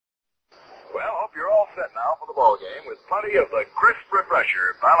hope you're all set now for the ball game with plenty of the crisp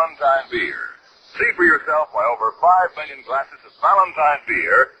refresher Valentine beer. See for yourself why over 5 million glasses of Valentine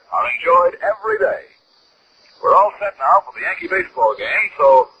beer are enjoyed every day. We're all set now for the Yankee baseball game,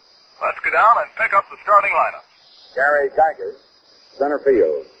 so let's go down and pick up the starting lineup. Gary Geiger, center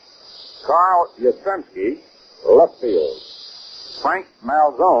field. Carl Yastrzemski, left field. Frank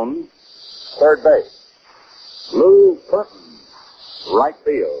Malzone, third base. Lou Clinton, right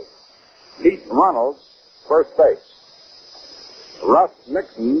field. Pete Reynolds, first base. Russ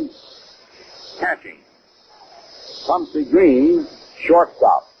Nixon, catching. Pumpsy Green,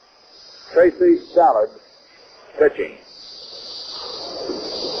 shortstop. Tracy Stallard, pitching.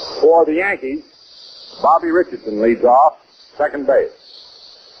 For the Yankees, Bobby Richardson leads off, second base.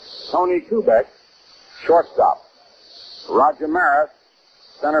 Tony Kubek, shortstop. Roger Maris,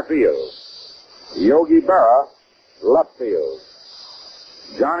 center field. Yogi Berra, left field.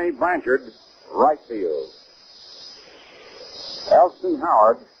 Johnny Blanchard, right field. Elston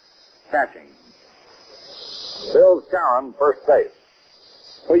Howard, catching. Bill Sharon, first base.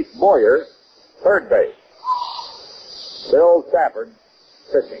 Clete Boyer, third base. Bill Stafford,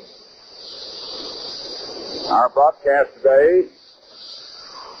 pitching. Our broadcast today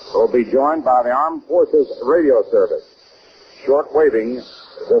will be joined by the Armed Forces Radio Service, short-waving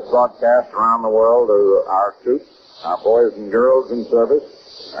this broadcast around the world to our troops, our boys and girls in service,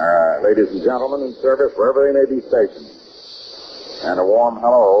 our ladies and gentlemen in service, wherever they may be stationed. And a warm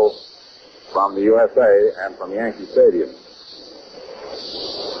hello from the USA and from Yankee Stadium.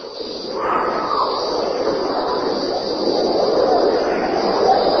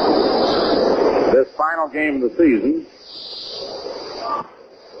 This final game of the season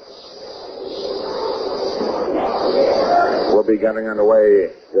will be getting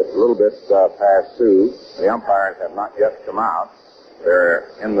underway just a little bit past 2. The umpires have not yet come out. They're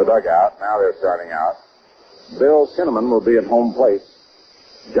in the dugout. Now they're starting out. Bill Kinnaman will be at home plate.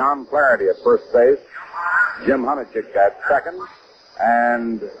 John Flaherty at first base. Jim Hunachik at second.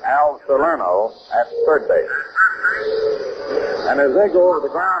 And Al Salerno at third base. And as they go over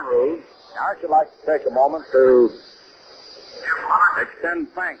the ground rules, I should like to take a moment to extend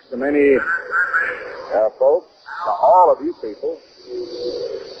thanks to many folks, to all of you people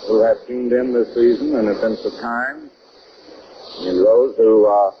who have tuned in this season and have been so kind, and those who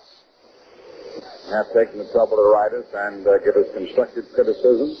have taken the trouble to write us and give us constructive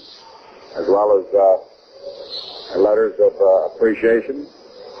criticism, as well as letters of appreciation.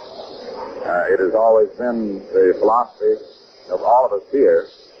 It has always been the philosophy of all of us here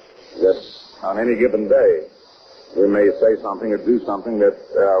that on any given day we may say something or do something that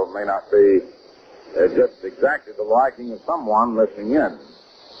may not be just exactly the liking of someone listening in.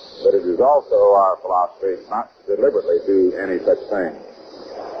 But it is also our philosophy not to deliberately do any such thing.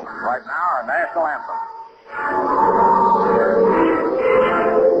 Right now, our national anthem.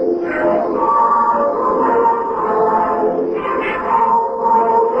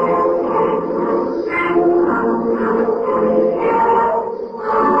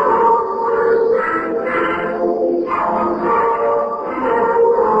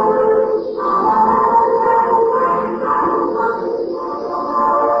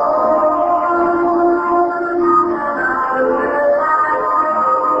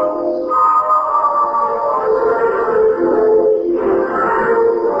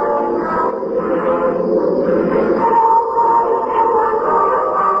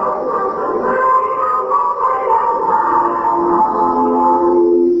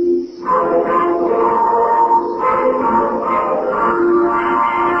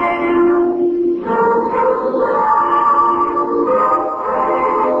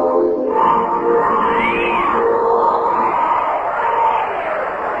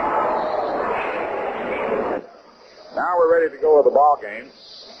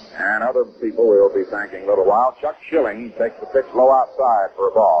 Thanking a little while. Chuck Schilling takes the pitch low outside for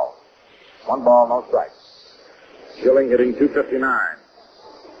a ball. 1 ball, no strikes. Schilling hitting .259.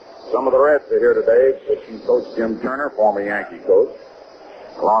 Some of the Reds are here today. Pitching coach Jim Turner, former Yankee coach,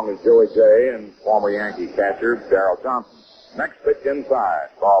 along with Joey J. and former Yankee catcher Darrell Johnson. Next pitch inside.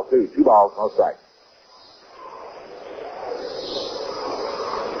 Ball 2. 2 balls, no strikes.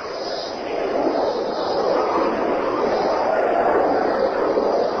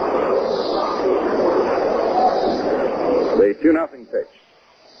 The 2-0 pitch.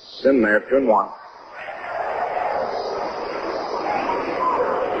 It's in there, 2-1.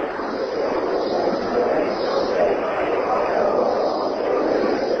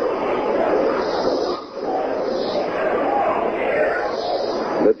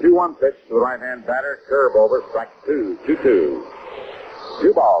 The 2-1 pitch to the right-hand batter, curve over, strike 2, 2-2.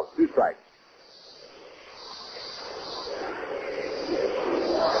 2 balls, 2 strikes.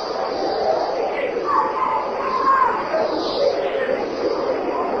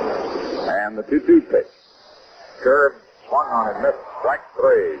 the 2-2 pitch. Curve, swung on and missed. Strike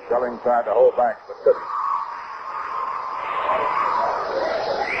 3. Shelling tried to hold back, but couldn't.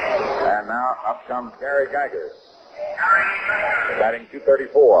 And now up comes Gary Geiger, batting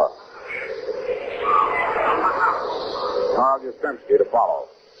 .234. Carl Yastrzemski to follow.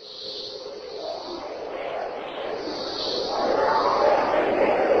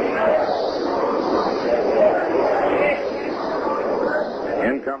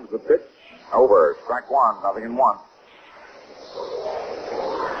 In comes the pitch. Over. Strike 1. 0-1.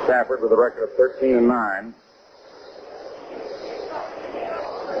 Stafford with a record of 13-9.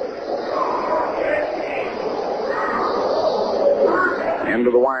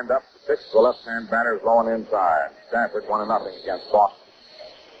 Into the windup. The pitch. The left-hand batter is low and inside. Stafford 1-0 against Boston.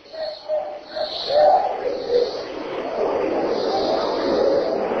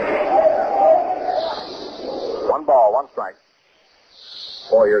 One ball, one strike.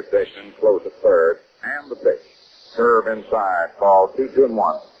 Boyer station, close at third. And the pitch. Curve inside. Ball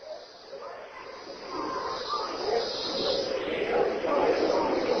 2-2-1.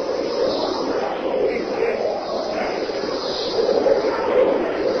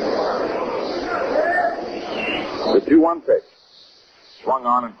 The 2-1 pitch. Swung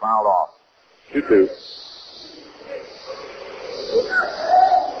on and fouled off. 2-2.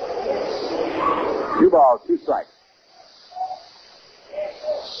 Two balls, two strikes.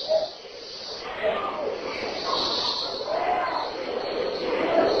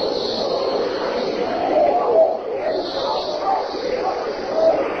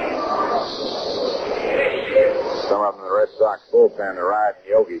 Some of them in the Red Sox bullpen are riding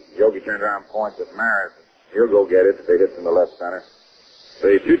Yogi. Yogi turned around and points at Maris. He'll go get it if they hit from the left center.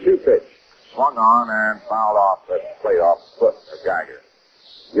 The 2-2 pitch. Swung on and fouled off the plate off the foot of Geiger.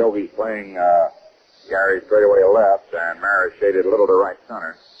 Yogi's playing Gary straightaway left, and Maris shaded a little to right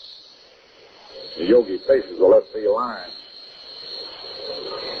center. Yogi faces the left field line.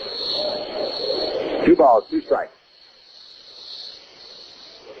 2 balls, 2 strikes.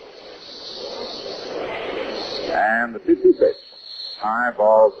 And the 2-2 pitch. High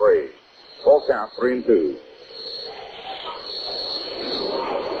ball 3. Full count, 3-2.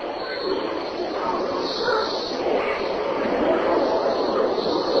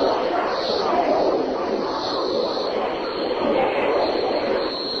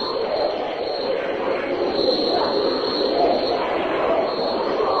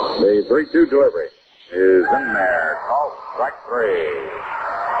 The 3-2 delivery is in there. Called strike 3.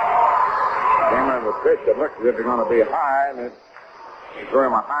 Came in the pitch that looks as if it's going to be high, and he threw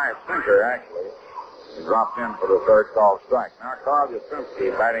him a high sinker, actually. He dropped in for the third called strike. Now Carl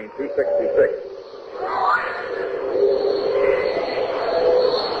Yastrzemski batting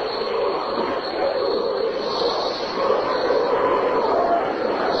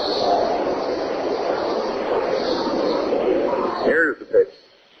Here's the pitch.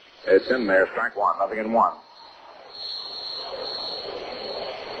 It's in there, strike 1, 0-1.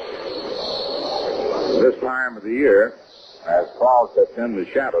 This time of the year, as fall sets in, the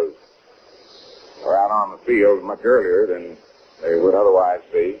shadows are out on the field much earlier than they would otherwise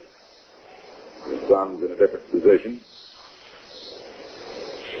be. The sun's in a different position.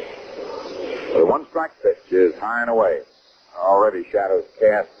 The one strike pitch is high and away. Already shadows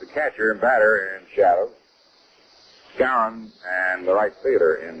cast the catcher and batter in shadow. Skowron and the right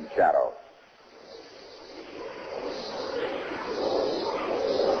fielder in shadow.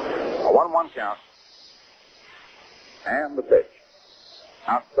 A 1-1 count. And the pitch.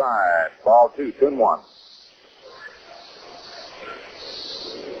 Outside. Ball 2, 2-1.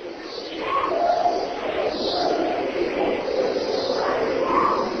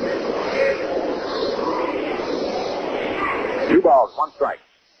 Two balls, one strike.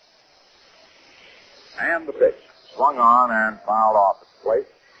 And the pitch. Swung on and fouled off at the plate.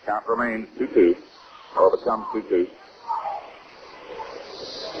 Count remains 2-2. Or becomes 2-2.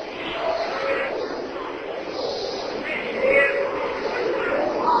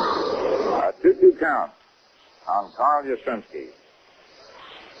 A 2-2 count on Carl Yastrzemski.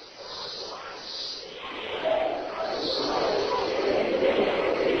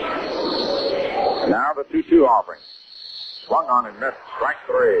 Now the 2-2 offering. Swung on and missed. Strike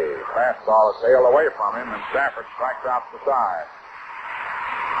 3. Fastball sailed away from him, and Stafford strikes out the side.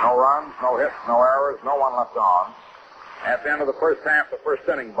 No runs, no hits, no errors, no one left on. At the end of the first half, the first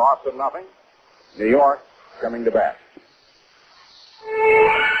inning, Boston nothing. New York coming to bat.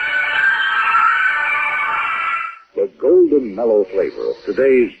 The golden mellow flavor of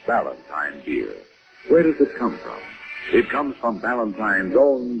today's Valentine beer. Where does it come from? It comes from Valentine's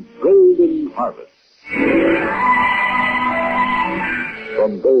own Golden Harvest.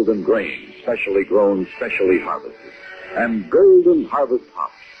 From golden grains specially grown, specially harvested. And golden harvest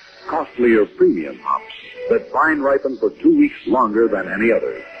hops, costlier premium hops that vine ripen for 2 weeks longer than any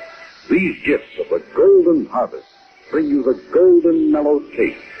others. These gifts of the golden harvest bring you the golden mellow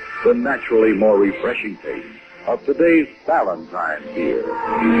taste, the naturally more refreshing taste of today's Valentine beer.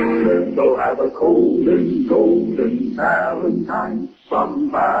 So have a golden, golden Valentine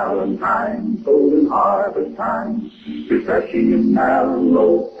from Valentine's Golden Harvest Time. Refreshing and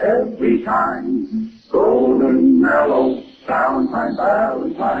mellow every time. Golden mellow Valentine,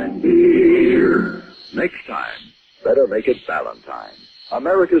 Valentine beer. Next time, better make it Valentine.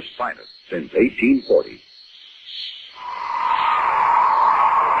 America's finest since 1840.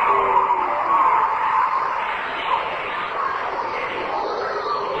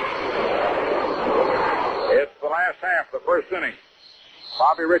 It's the last half, the first inning.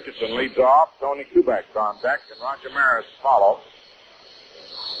 Bobby Richardson leads off. Tony Kubek's on deck, and Roger Maris follows.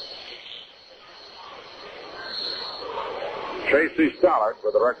 Tracy Stollard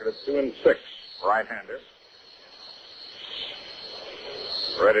with a record of 2-6, right-hander.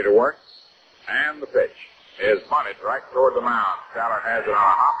 Ready to work. And the pitch is bunted right toward the mound. Stollard has it on a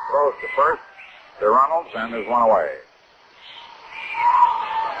hop, throws to first to Reynolds, and there's one away.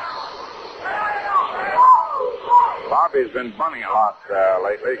 Bobby's been bunting a lot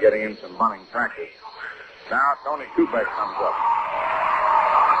lately, getting in some bunting practice. Now Tony Kubek comes up,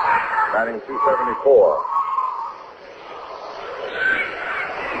 batting .274.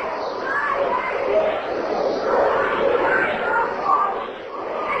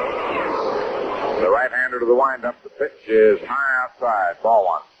 The right-hander to the windup. The pitch is high outside. Ball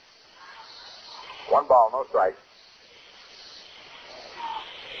one. 1 ball, no strike.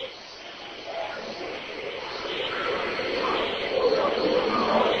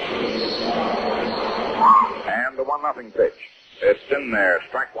 And the 1-0 pitch. It's in there.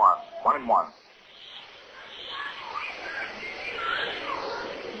 Strike one. 1-1.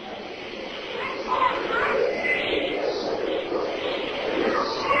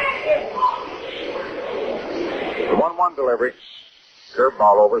 The 1-1 delivery.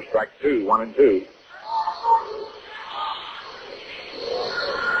 Curveball over. Strike two. 1-2.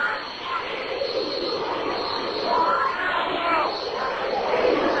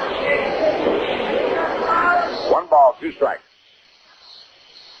 One ball, 2 strikes.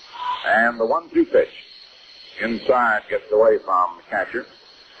 And the 1-2 pitch. Inside, gets away from the catcher,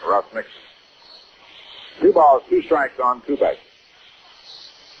 Russ Nixon. 2 balls, 2 strikes on Kubek.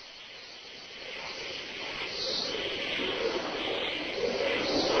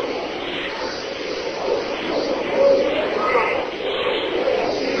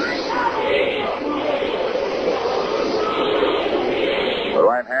 The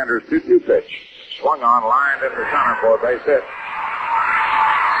right-hander's 2-2 pitch. Swung on, lined into center for a base hit.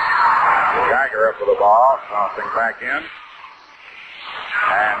 Geiger up with the ball, tossing back in.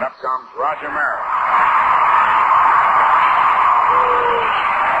 And up comes Roger Maris.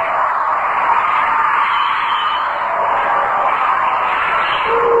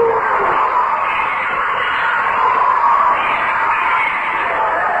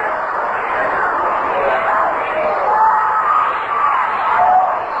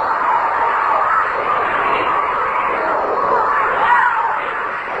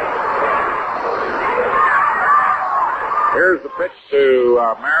 Here's the pitch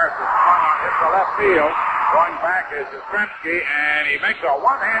to Maris. It's the left field. Going back is Yastrzemski, and he makes a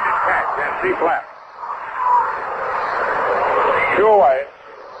one-handed catch and deep left. 2 away.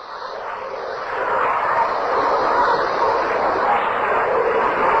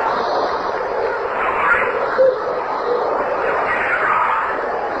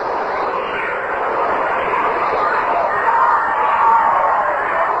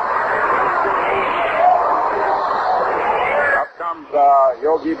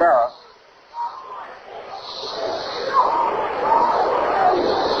 Yogi Berra.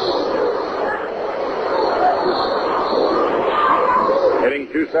 Hitting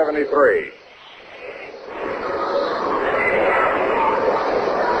 .273.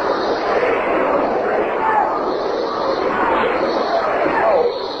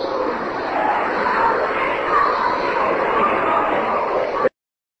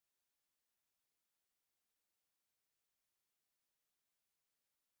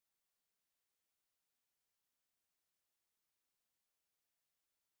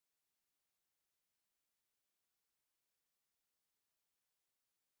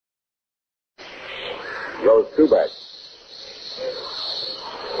 Goes Kubek.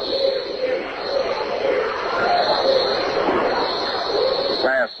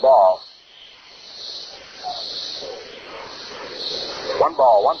 Fast ball. 1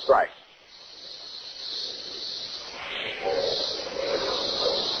 ball, 1 strike.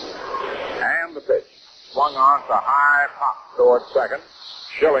 swung on to high pop toward second.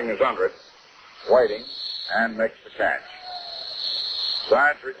 Schilling is under it, waiting, and makes the catch.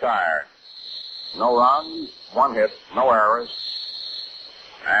 Sides retired. No runs, one hit, no errors,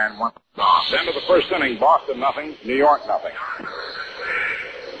 and one off. End of the first inning, Boston nothing, New York nothing.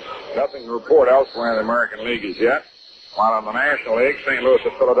 Nothing to report elsewhere in the American League as yet. While in the National League, St. Louis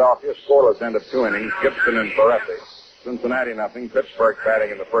at Philadelphia, scoreless end of 2 innings, Gibson and Baresi. Cincinnati nothing, Pittsburgh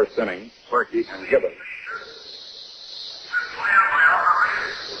batting in the first inning, Berkey and Gibbons.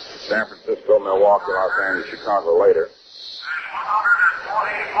 San Francisco, Milwaukee, Los Angeles, Chicago later.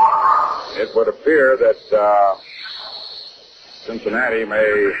 It would appear that Cincinnati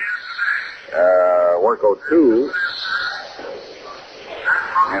may work 0-2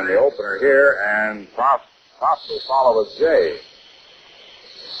 in the opener here and possibly follow with Jay.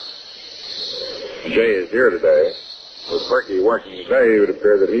 Jay is here today. With Berkey working today, it would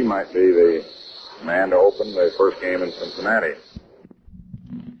appear that he might be the man to open the first game in Cincinnati.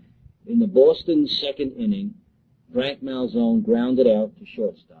 In the Boston second inning, Frank Malzone grounded out to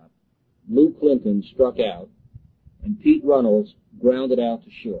shortstop. Lou Clinton struck out, and Pete Runnels grounded out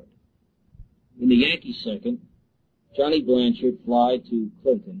to short. In the Yankee second, Johnny Blanchard flied to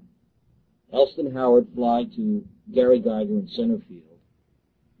Clinton. Elston Howard flied to Gary Geiger in center field,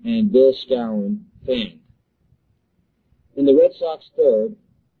 and Bill Skowron fanned. In the Red Sox third,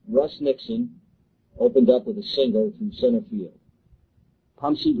 Russ Nixon opened up with a single to center field.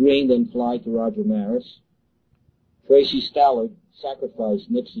 Pumpsy Green then flied to Roger Maris. Tracy Stallard sacrificed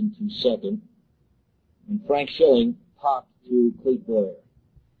Nixon to second, and Frank Schilling popped to Clete Boyer.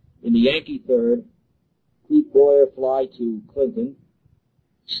 In the Yankee third, Clete Boyer fly to Clinton.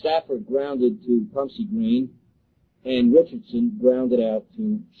 Stafford grounded to Pumpsy Green, and Richardson grounded out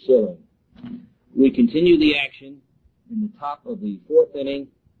to Schilling. We continue the action in the top of the fourth inning,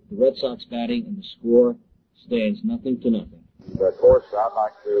 the Red Sox batting, and the score stands 0-0. Of course, I'd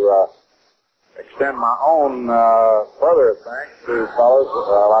like to extend my own further thanks to fellows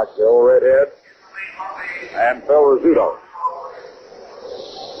like the old Redhead and Phil Rizzuto.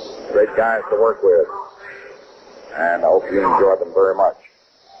 Great guys to work with, and I hope you enjoy them very much.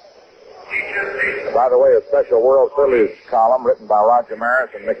 By the way, a special World Phillies column written by Roger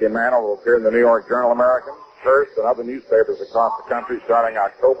Maris and Mickey Mantle will appear in the New York Journal-American, Hearst, and other newspapers across the country starting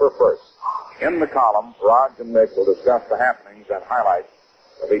October 1st. In the column, Rog and Mick will discuss the happenings and highlights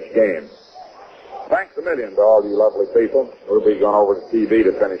of each game. Thanks a million to all you lovely people. We'll be going over to TV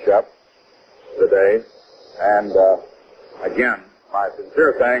to finish up today. And again, my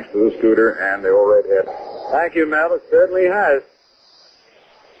sincere thanks to the Scooter and the old Redhead. Thank you, Mel. It certainly has.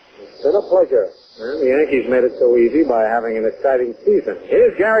 It's been a pleasure. And the Yankees made it so easy by having an exciting season.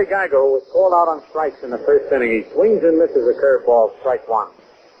 Here's Gary Geiger, who was called out on strikes in the first inning. He swings and misses a curveball, strike one.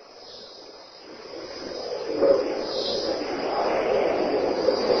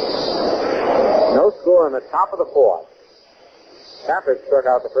 No score in the top of the fourth. Stafford struck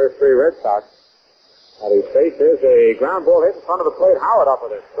out the first three Red Sox. At his face, there's a ground ball hit in front of the plate. Howard up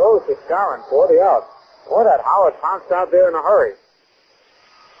with it. Throws to Skowron for the out. Boy, that Howard pounced out there in a hurry.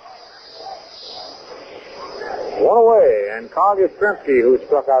 One away, and Carl Yastrzemski, who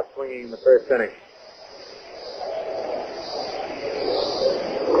struck out swinging in the first inning.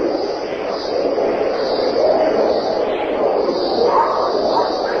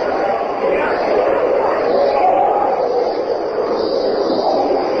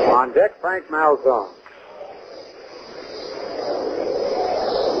 On deck, Frank Malzone.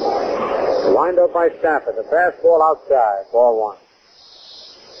 Wind up by Stafford. The fastball outside. Ball one.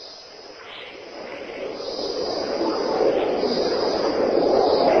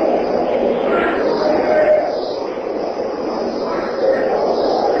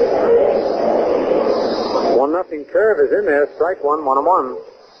 Nothing curve is in there. Strike one, 1-1.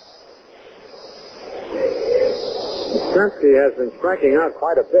 Yastrzemski has been striking out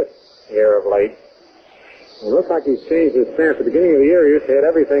quite a bit here of late. It looks like he's changed his stance. At the beginning of the year, he used to hit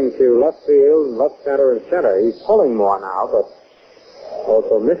everything to left field, left center, and center. He's pulling more now, but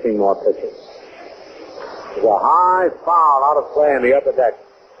also missing more pitches. There's a high foul out of play in the upper deck.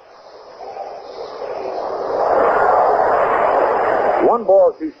 1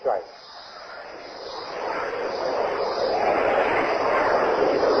 ball, 2 strikes.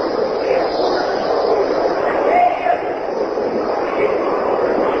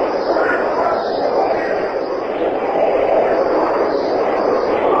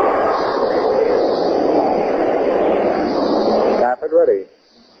 Ready.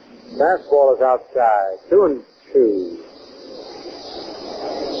 Fastball is outside. 2-2.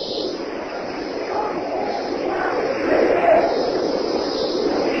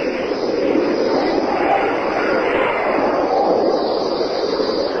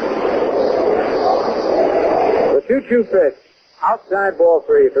 2-2 pitch. Outside ball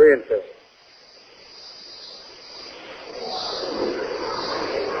 3, 3-2.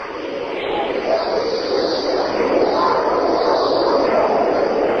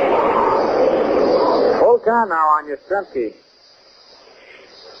 Full count now on Yastrzemski.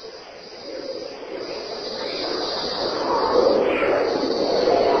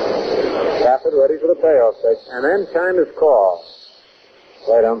 Stafford ready for the payoff pitch. And then time is called.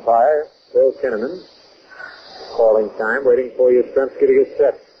 Plate umpire, Bill Kinnaman. Calling time, waiting for Yastrzemski to get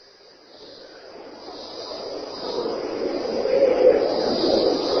set.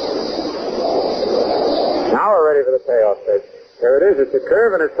 Now we're ready for the payoff pitch. There it is. It's a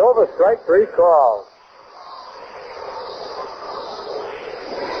curve, and it's over. Strike 3 called.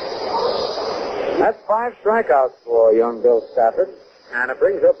 That's 5 strikeouts for young Bill Stafford. And it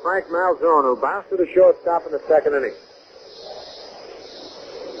brings up Frank Malzone, who bounced to the shortstop in the second inning.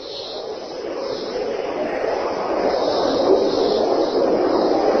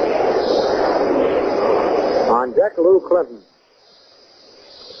 On deck, Lou Clinton.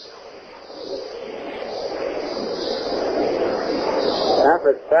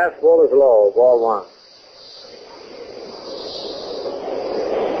 Stafford's fastball is low, ball 1.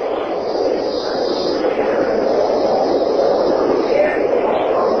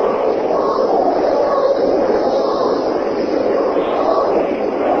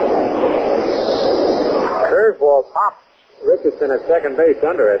 Curveball pops Richardson at second base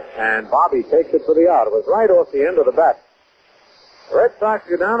under it, and Bobby takes it for the out. It was right off the end of the bat. The Red Sox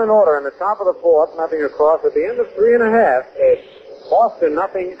go down in order in the top of the 4th, nothing across. At the end of 3.5, it's Boston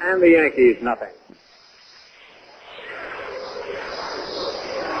nothing and the Yankees nothing.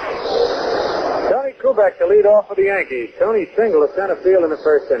 Tony Kubek to lead off for the Yankees. Tony single to center field in the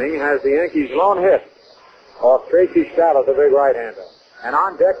first inning has the Yankees' lone hit off Tracy Stallo, the big right-hander. And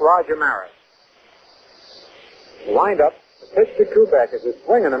on deck, Roger Maris. Wind up, the pitch to Kubek is a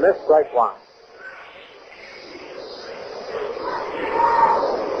swing and a miss, strike 1.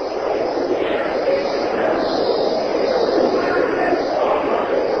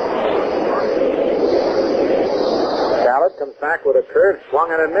 Stallo comes back with a curve,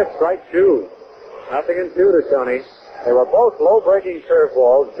 swung and a miss, strike 2. 0-2 to Tony. They were both low-breaking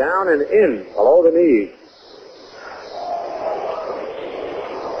curveballs, down and in, below the knees.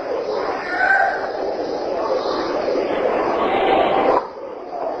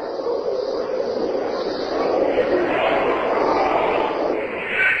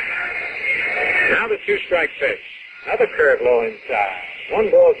 Now the 2-strike pitch. Another curve low inside.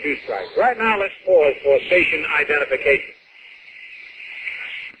 1 ball, 2 strikes. Right now, let's pause for station identification.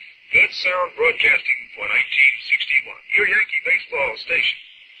 Good sound broadcasting for 1961. Your Yankee baseball station.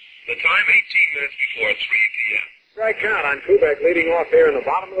 The time 18 minutes before 3 p.m. Strike count on Kubek leading off here in the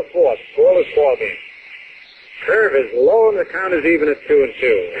bottom of the 4th. Scoreless ball game. Curve is low and the count is even at 2-2.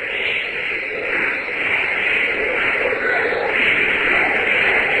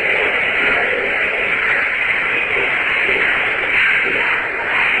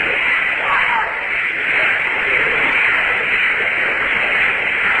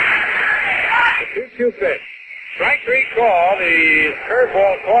 Pitch. Strike 3 call. The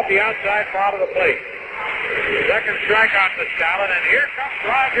curveball caught the outside part of the plate. Second strikeout to Stalin, and here comes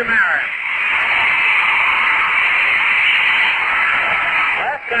Roger Maris.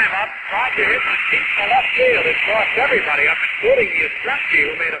 Last time up, Roger hit the deep to left field. It cost everybody up, including Yastrzemski,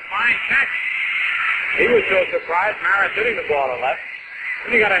 who made a fine catch. He was so surprised Maris hitting the ball to left.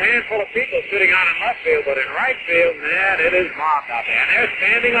 Then you got a handful of people sitting out in left field, but in right field, man, it is mobbed out there. And they're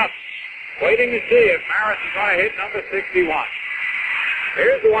standing up, waiting to see if Maris is going to hit number 61.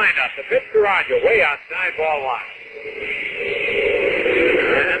 Here's the windup. The pitch to Roger, way outside, ball 1.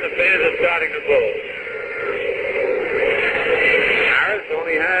 And the fans are starting to boo. Maris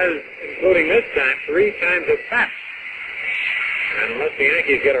only has, including this time, 3 times at bat. And unless the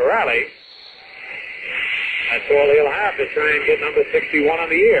Yankees get a rally, that's all he'll have to try and get number 61 on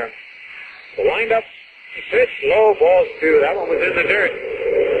the year. The windup, the pitch, low, balls 2. That one was in the dirt.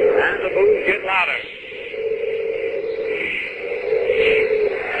 And the boos get louder.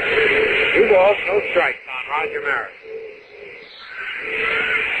 2 balls, no strikes on Roger Maris.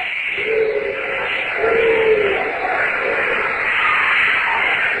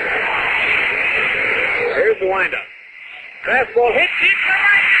 Here's the windup. Fastball hit deep to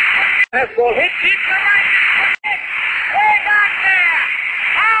right. Fastball hit deep to right. Way back there.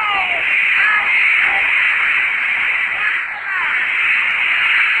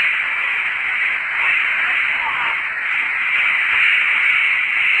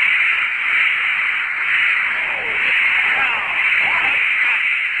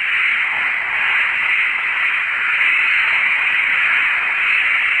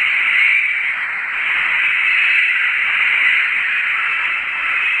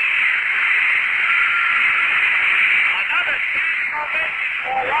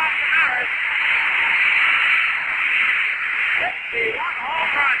 for Ron Harris. 61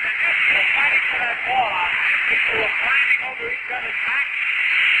 home runs, and this was fighting for that ball out. People were climbing over each other's backs.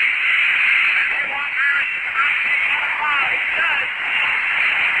 And they want Harris to come out and take another foul. He does.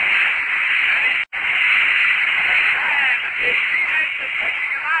 And his teammates are pushing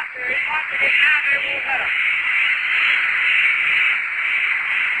him out there. He wants to get down there, won't let him.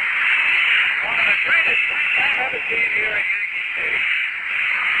 One of the greatest swings I've ever seen here at Yankee Stadium.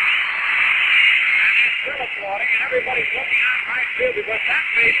 And they're still applauding, and everybody's looking out right field because that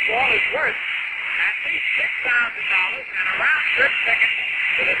baseball is worth at least $6,000 and a round-trip ticket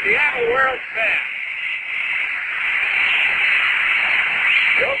to the Seattle World's Fair.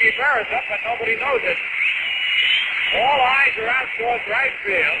 Yogi Berra's up, but nobody knows it. All eyes are out towards right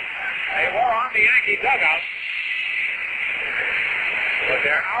field. They were on the Yankee dugout. But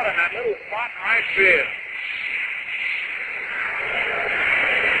they're out in that little spot in right field.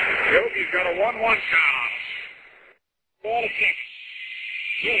 Yogi's got a 1-1 count on him. Ball to second.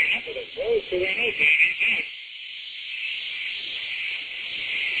 Filling up with a throws to Reynolds, and he's out.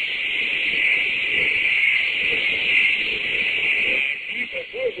 Frank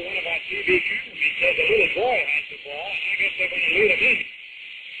refers to one of our TV cameramen says a little boy has the ball, and I guess they're going to lead him in.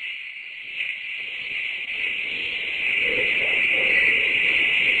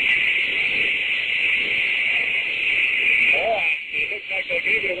 It looks like they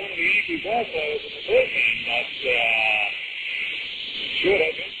gave it to one of the Yankee ball players in the bullpen, but should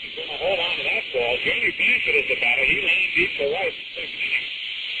have been going to hold on to that ball. Jerry Bassett is the batter. He ran deep to right in the second inning.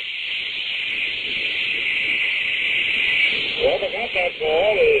 Whoever got that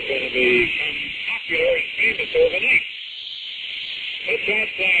ball is going to become popular and famous overnight. Pitch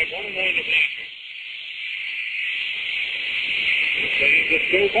outside, 1-1 to Blanchard. The fans are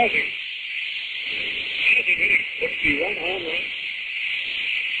still buzzing. Hasn't hit a 61 home run.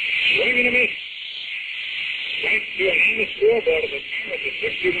 Swing and a miss. Right to an on the scoreboard of the Pirates, a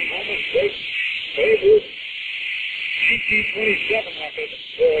 61 home run breaks Babe Ruth 1927 record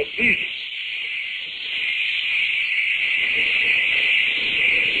for a season.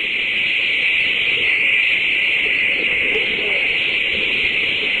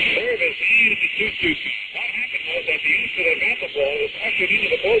 Herb is high at the 2-2 count. What happened was that the youngster that got the ball was ushered into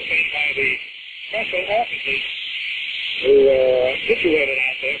the bullpen by the special officers who are situated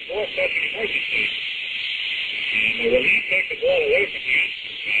out there for such an emergency. And they will not take the ball away from the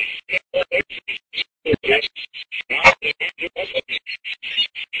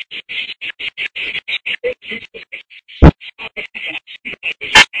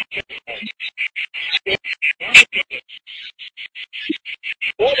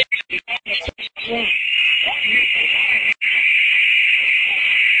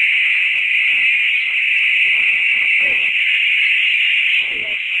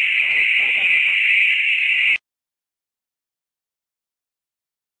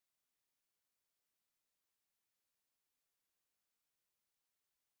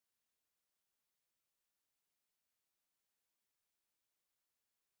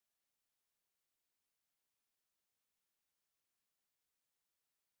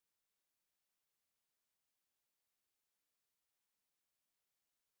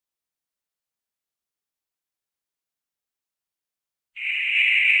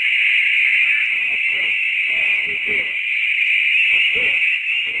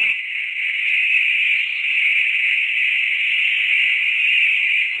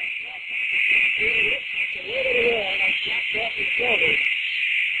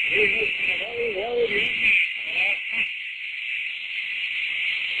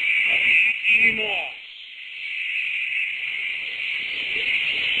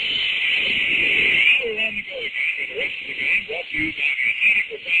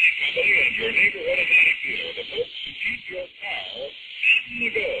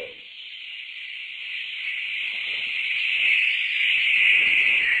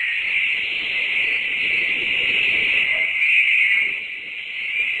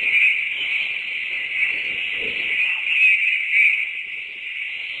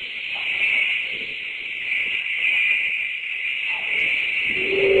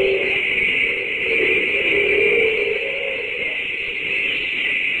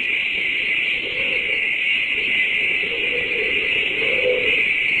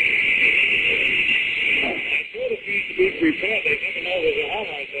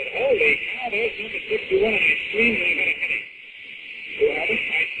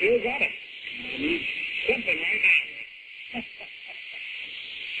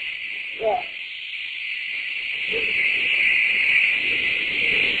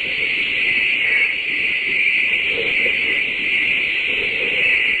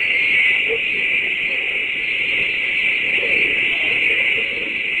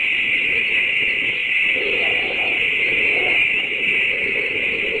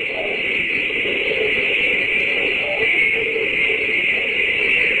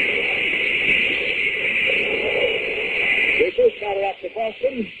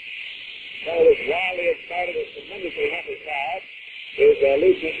Boston. So this wildly excited and tremendously happy crowd is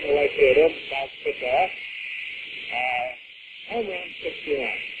Lieutenant in the right fielder, South pitcher. Home run 61.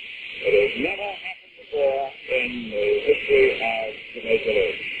 It has never happened before in the history of the Major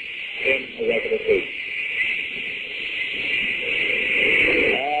League in a regular season.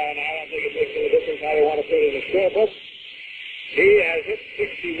 And I don't think it makes any difference how you want to put it in the scorebook. He has hit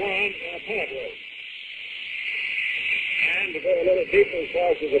 61 in a pennant race. And to go a little deeper as far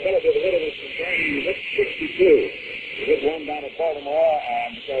as his ability to hit it is concerned, he hit 62. He hit one down at Baltimore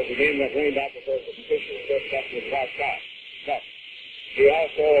because the game got rained out because the position was just up with right side. But he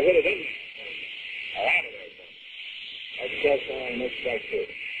also hit it in there. Out of there. That's just on the next strike two.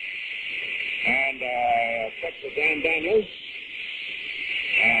 And check with Dan Daniels.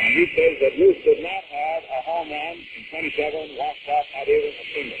 He says that Moose did not have a home run in 27, walked off, not even a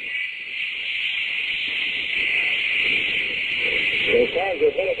single. So as far as the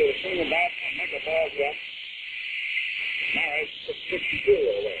ability to swing a bat and make a ball jump, Maris took 62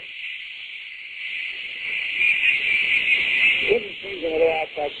 over there. Wooden swings in a little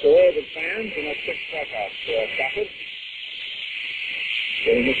outside score, but fans, and that's 6 strikeouts for Stafford.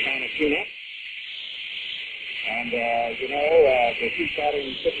 Getting this kind of tune-up. And, the two starting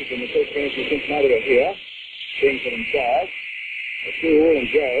pitchers in the first game for Cincinnati are here, being for themselves. Sewell and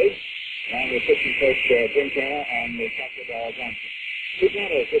Jay, and the pitching coach, Jim Turner, and the catcher, Darrell Johnson. Two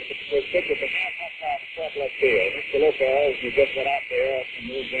runners hit the first pitch at the half outside the short left field. Mr. Lopez, who just got out there and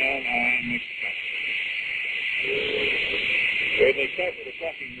moved in and makes the catch. In the course of the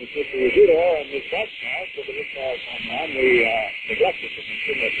talking with Mr. Rizzuto and Ms. Broadcast for the Nicholas home run, we neglected to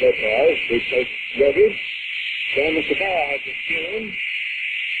mention that Lopez replaced Yogi. So Mr. Barra has been feeling.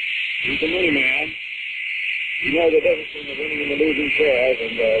 He's a money man. You know the difference between the winning and the losing shares,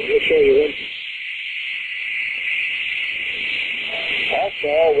 and we'll show you when.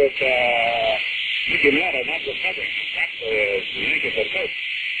 Also with Mickey Mantle not recovering exactly as the Yankees had hoped.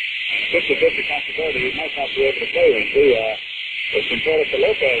 And 50-50 possibility he might not be able to play in. It's important for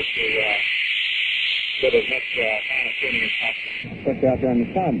Lopez to get as much kind of training as possible. Puts out there in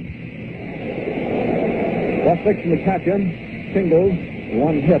the sun. Ross Dixon, the catcher, singles,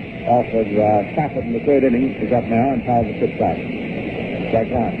 one hit off of Stafford in the third inning, is up now and fouls the pitch back.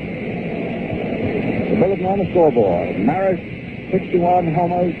 Strike one. The bulletin on the scoreboard. Maris, 61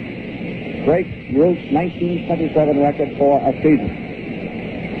 homers, breaks Wilt's 1927 record for a season.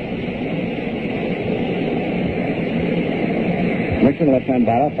 Nixon, left-hand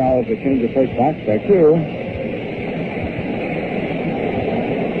batter, fouls the change of first back, strike two.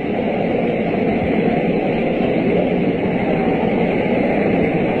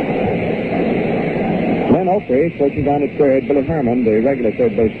 Oakley, coaching down at third. Billy Herman, the regular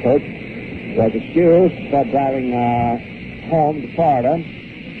third base coach, was excused for driving home to Florida.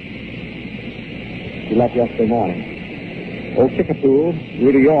 He left yesterday morning. Old Kickapoo,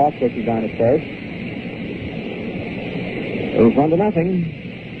 Rudy York, coaching down at first. It was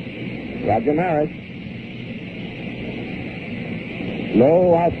 1-0. Roger Maris.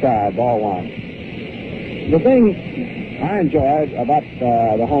 Low outside, ball one. The thing I enjoyed about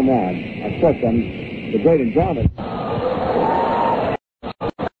the home run, of course, the great enjoyment.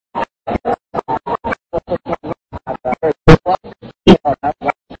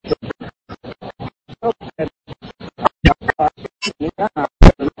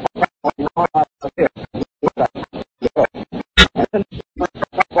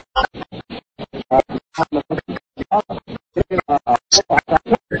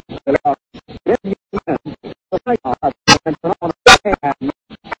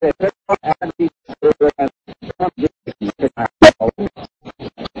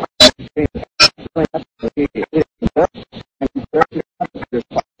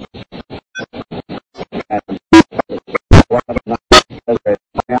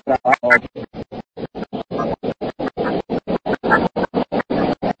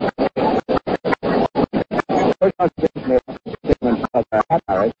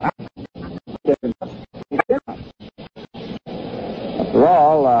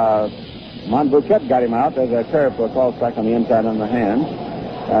 Bouquet got him out. There's a curve for a call strike on the inside on the hand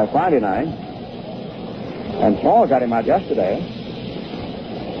Friday night. And Small got him out yesterday.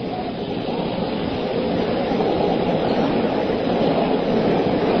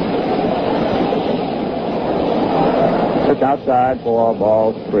 Pitch outside for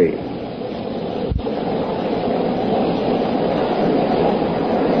ball 3.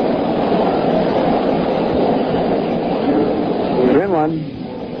 Three and one.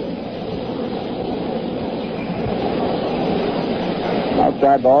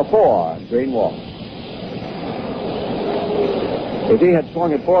 Outside ball 4, Green walk. If he had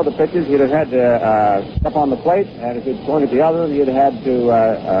swung at 4 of the pitches, he'd have had to step on the plate, and if he'd swung at the other, he'd have had to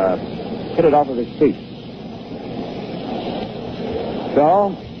hit it off of his feet.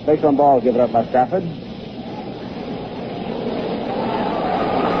 So, base on ball given up by Stafford.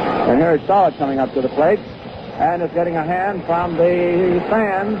 And here is Solid coming up to the plate, and is getting a hand from the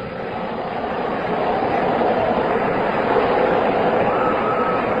fans.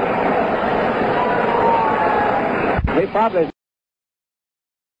 He probably...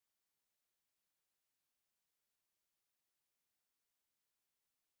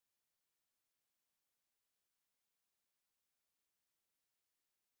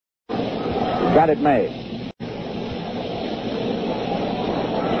 got it made.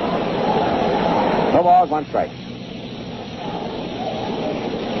 No balls, 1 strike.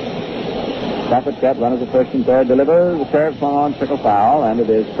 Stafford set, runners at first and third, delivers, the serve swung on, trickle foul, and it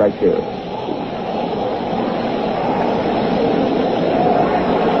is strike 2.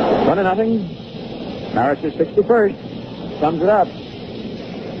 1-0. Maris's 61st. Sums it up.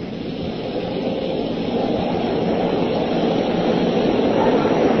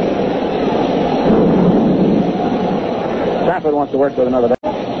 Stafford wants to work with another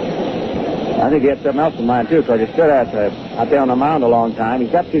batter. I think he had something else in mind, too, because he stood out there on the mound a long time. He's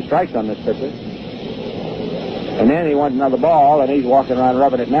got 2 strikes on this pitcher. And then he wants another ball, and he's walking around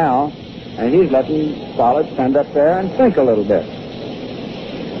rubbing it now. And he's letting Solid stand up there and think a little bit.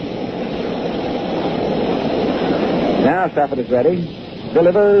 Now Stafford is ready.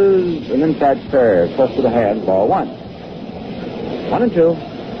 Delivers an inside serve, close to the head, ball 1. 1-2.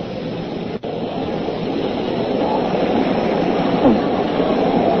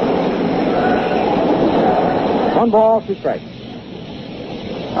 One ball, 2 strikes.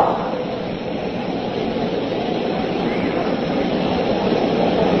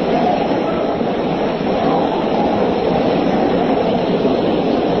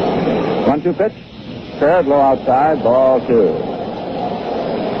 One-two pitch. Curve, low outside, ball 2.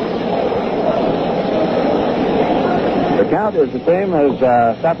 The count is the same as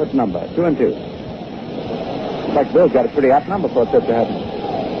Stafford's number, 2-2. In fact, Bill's got a pretty apt number for a pitcher, hasn't he?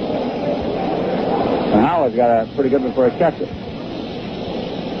 And Howard's got a pretty good one for a catcher.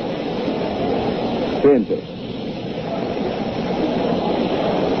 3-2.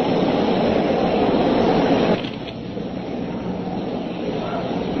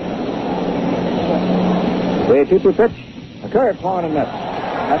 The 2-2 pitch. A curve swung and missed.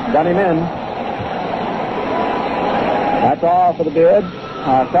 That's done him in. That's all for the bid.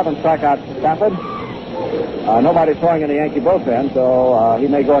 7 strikeouts to Stafford. Nobody's throwing in the Yankee bullpen, so he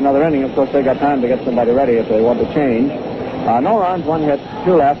may go another inning. Of course, they got time to get somebody ready if they want to change. No runs, 1 hit,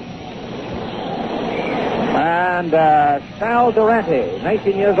 2 left. And Sal Durante,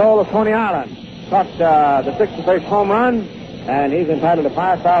 19 years old of Coney Island, caught the 61st home run, and he's entitled to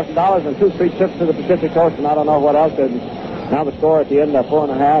 $5,000 and 2 free trips to the Pacific Coast, and I don't know what else. And now the score at the end,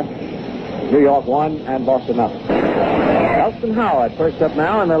 4.5. New York 1 and Boston nothing. Elston Howard first up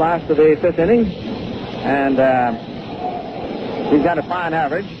now in the last of the 5th inning. And he's got a fine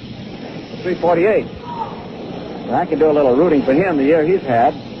average, 348. And I can do a little rooting for him the year he's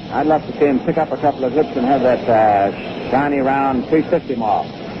had. I'd love to see him pick up a couple of hits and have that shiny round 350 mark.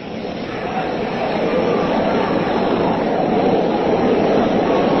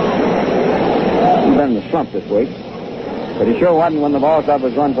 He's been in the slump this week, but he sure wasn't when the ball club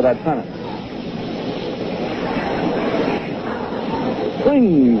was run for that pennant.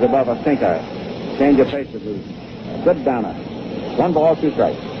 Swings above a sinker. Change of paces is a good downer. 1 ball, 2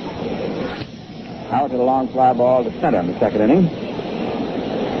 strikes. Out to the long fly ball to center in the 2nd inning.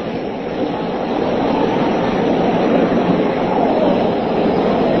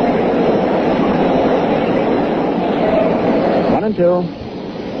 One and 2.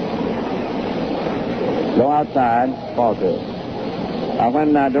 Low outside, ball 2.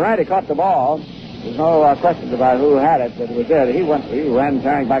 When Durante caught the ball, there's no questions about who had it, but it was there. He ran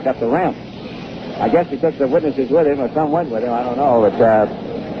carrying back up the ramp. I guess he took the witnesses with him, or some went with him, I don't know, but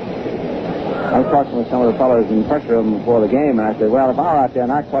I was talking with some of the fellows in the press room before the game, and I said, well, if I were out there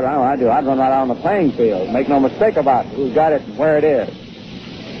and I caught it, I know what I'd do. I'd run right out on the playing field. Make no mistake about it, who's got it and where it is.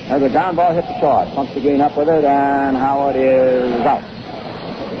 As a down ball hit the short, pumps the green up with it, and Howard is out.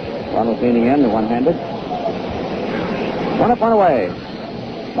 Ronald's leaning in, one-handed. 1 up, 1 away.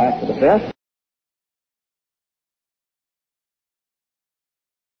 Back to the 5th.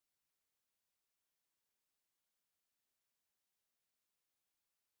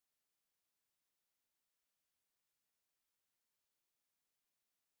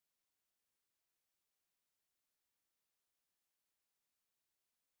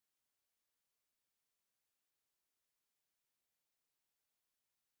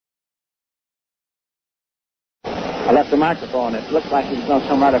 I left the microphone. It looked like he was going to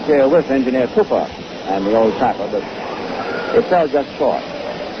come right up here with Engineer Cooper and the old tapper, but it fell just short.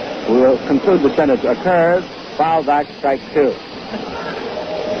 We will conclude the sentence. Occurs, foul back, strike 2.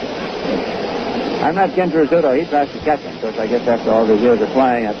 I'm not Ken Rizzuto. He tries to catch him, because I guess after all these years of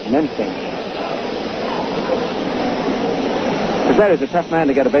playing, that's an instinct. Rizzuto's a tough man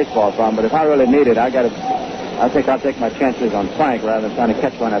to get a baseball from, but if I really need it, I think I'll take my chances on Frank rather than trying to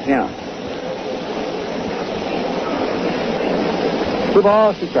catch one of him. 2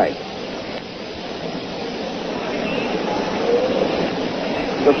 balls, 2 strikes.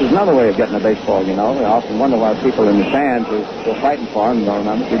 This is another way of getting a baseball, you know. We often wonder why people in the stands who are fighting for them don't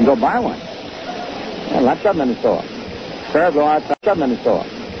remember. You can go buy one. Well, that's something in the store. Curve, blow outside, something in the store.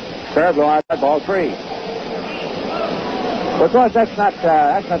 Curve, blow outside, ball 3. Well, of course, that's not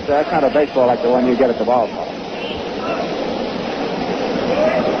a baseball like the one you get at the ballpark.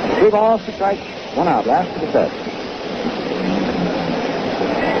 3 balls, 2 strikes, 1 out. Last of the set.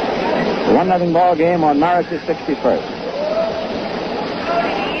 1-0 ball game on Norris's 61st.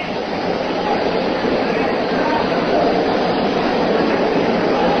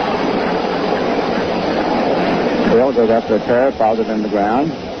 Bill goes after a curve, fouls it in the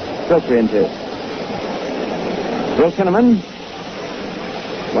ground. Still 3-2. Bill Kinnaman,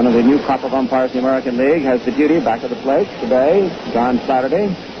 one of the new crop of umpires in the American League, has the duty back of the plate today, gone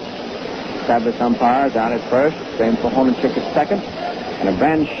Saturday. Established umpire down at first, same for Honenchick at second, and a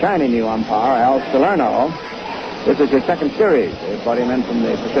brand shiny new umpire, Al Salerno. This is his second series. They brought him in from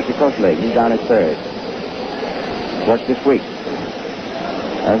the Pacific Coast League. He's down at third. Worked this week.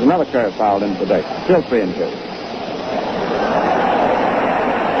 There's another curve fouled in today. Still 3-2.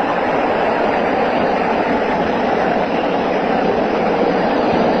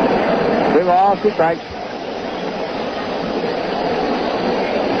 Ball, 2 strikes.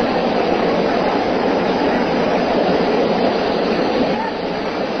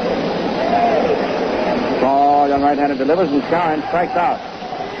 Ball, young right-hander delivers and Scarron strikes out.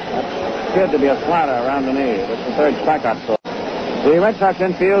 That appeared to be a slider around the knee. That's the 3rd strikeout for the Red Sox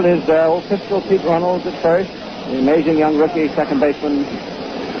infield is old pistol Pete Runnels at first. The amazing young rookie second baseman.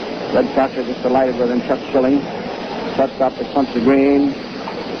 Red Sox are just delighted with him. Chuck Schilling. Shortstop is Spencer Green.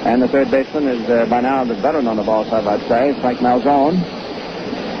 And the third baseman is by now the veteran on the ball club, I'd say, Frank Malzone.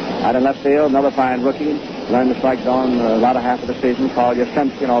 Out in left field, another fine rookie. Learned the strike zone the latter half of the season. Paul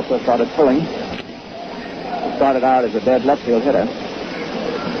Yastrzemski also started pulling. Started out as a dead left field hitter.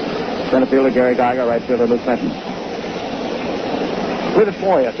 Center fielder Gary Geiger, right fielder Luke Fenton. With a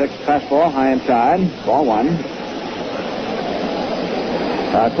 4-6 fastball, high inside, ball 1.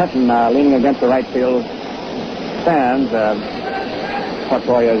 Fenton leaning against the right field stands.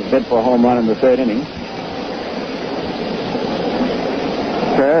 Toya's bid for a home run in the 3rd inning.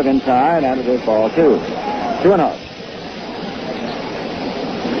 Curve inside, and it is ball 2. 2-0.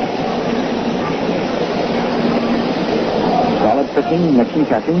 Solid pitching, Nixon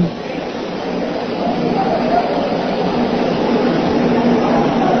catching.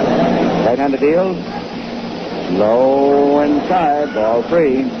 Right-handed deal. Low inside, ball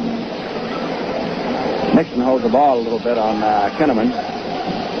 3. Nixon holds the ball a little bit on Kinnaman.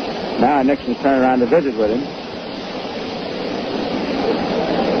 Now Nixon's turned around to visit with him.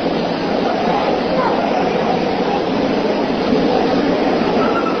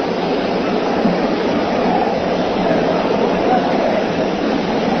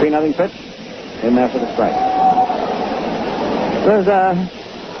 Three-0 pitch. In there for the strike. There's a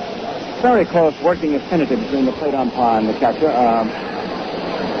very close working affinity between the plate umpire and the catcher.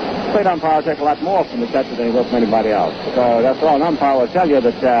 Plate umpire take a lot more from the catcher than he will from anybody else. Because after all, an umpire will tell you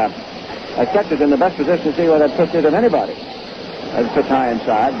that a catcher's in the best position to see where that pitch is than anybody. There's a pitch high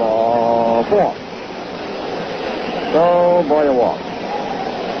inside, ball 4. So, boy, a walk.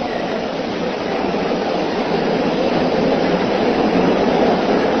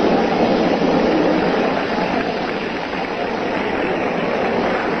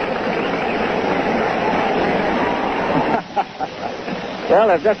 Well,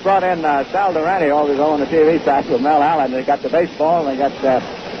 they've just brought in Sal Durante, always on the TV side with Mel Allen. They got the baseball, and they got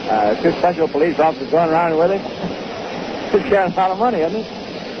 2 special police officers going around with him. He's got a lot of money, isn't he?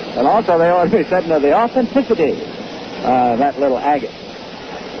 And also, they ought to be setting to the authenticity, that little agate.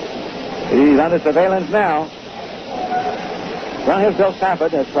 He's under surveillance now. Well, here's Bill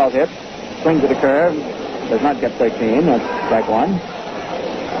Stafford, has 12 hits. Swings to the curve. Does not get 13. That's strike 1.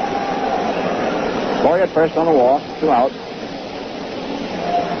 Boy at first on the walk. 2 out.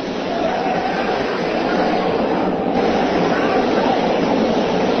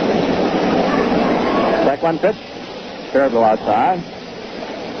 Strike 1 pitch. Curve low outside.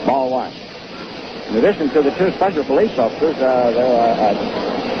 Ball 1. In addition to the two special police officers, there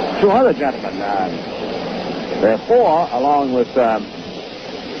were two other gentlemen. There are four, along with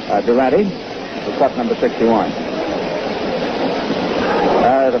Durante, who caught number 61.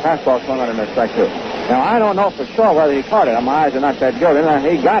 The fastball swung on him as strike two. Now, I don't know for sure whether he caught it. My eyes are not that good.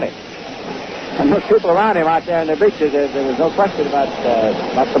 He got it. And those people around him out there in the bleachers, there was no question about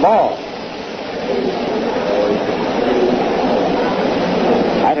the ball.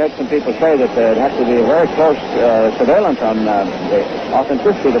 I heard some people say that there'd have to be a very close surveillance on the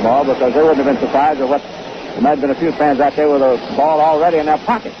authenticity of the ball because they wouldn't have been surprised at what there might have been a few fans out there with a ball already in their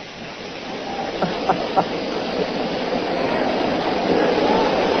pocket.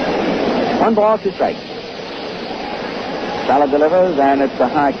 1 ball, 2 strikes. Salad delivers, and it's a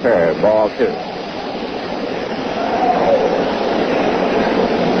high curve, ball 2.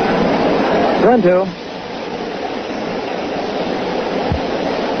 Two and two.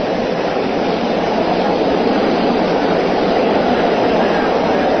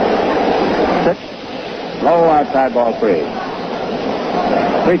 Low outside ball 3.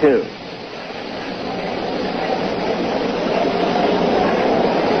 3-2.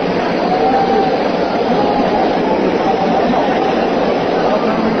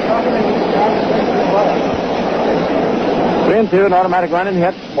 An automatic run and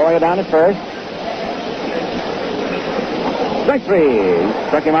hit. Boyer down at first. Strike 3.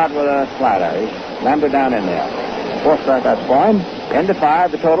 Struck him out with a slider. He slammed it down in there. 4 strikeouts for him. Into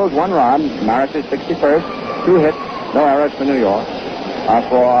 5. The total is 1 run. Maris is 61st. 2 hits. No errors for New York.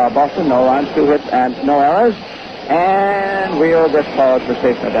 For Boston, no runs, 2 hits, and no errors. And we'll just pause for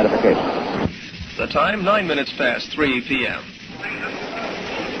station identification. The time, 9 minutes past 3 p.m.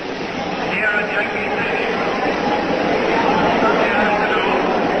 Here at Yankee Stadium.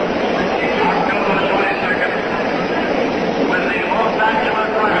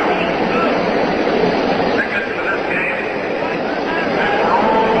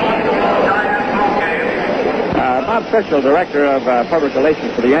 Bob Fischel, director of public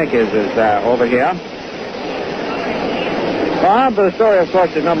relations for the Yankees, is over here. Bob, the story, of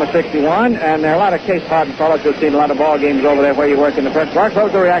course, is number 61, and there are a lot of case hardened fellows who've seen a lot of ball games over there where you work in the press box. What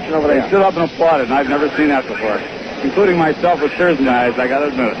was the reaction over there? They stood up and applauded, and I've never seen that before, including myself with tears in my eyes, I got to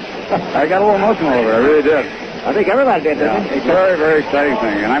admit it. I got a little emotional over it, I really did. I think everybody did, didn't they? It's a very, very exciting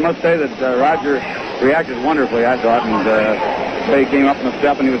thing, and I must say that Roger reacted wonderfully, I thought, and he came up in the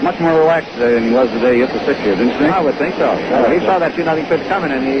step, and he was much more relaxed than he was the day he hit the 6 here, didn't you think? I would think so. He saw that 2-0 pitch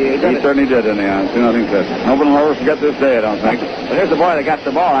coming, and he certainly did, didn't he? 2-0 pitch. Nobody will ever forget this day, I don't think. But here's the boy that got the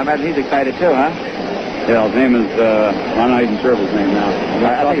ball. I imagine he's excited, too, huh? Yeah, his name is, I'm not even sure of his name now.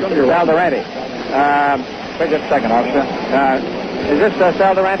 I think it's Sal Durante. Wait just a second, officer. Is this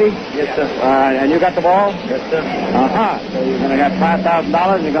Sal Durante? Yes, sir. And you got the ball? Yes, sir. Uh-huh. So you're going to get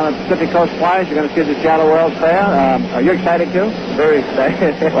 $5,000. You're going to Pacific Coast twice. You're going to see the Seattle World's Fair. Are you excited, too? Very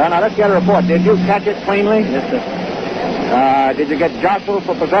excited. Well, now let's get a report. Did you catch it cleanly? Yes, sir. Did you get jostled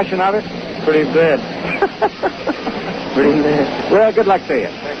for possession of it? Pretty bad. Pretty bad. Well, good luck to you.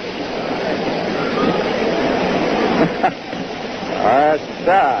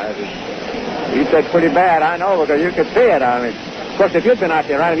 You said pretty bad. I know, because you could see it. I mean, of course, if you'd been out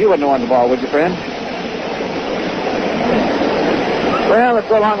there running, you wouldn't have won the ball, would you, friend? Well, let's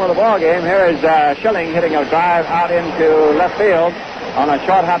go along with the ball game. Here is Schilling hitting a drive out into left field on a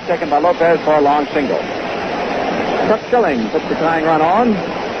short hop taken by Lopez for a long single. Chuck Schilling puts the tying run on.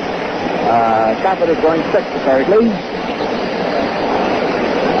 Stafford is going 6th apparently.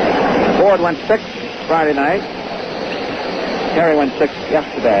 Ford went 6th Friday night. Terry went 6th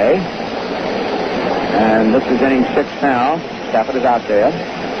yesterday. And this is inning 6 now. Stafford is out there.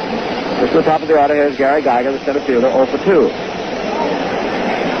 Just to the top of the order, here's Gary Geiger, the center fielder, 0 for 2.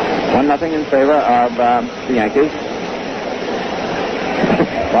 1-0 in favor of the Yankees.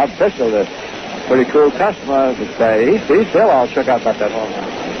 Bob Fischel, the pretty cool customer, would say, he's still all shook up about that home run.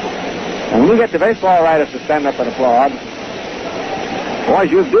 And when you get the baseball writers to stand up and applaud, boys,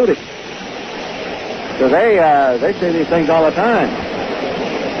 you've duty. So they say these things all the time.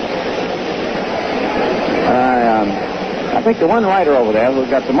 I think the one writer over there who's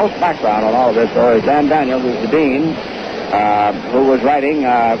got the most background on all of this is Dan Daniels, who's the dean, who was writing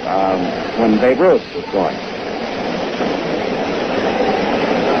when Babe Ruth was going.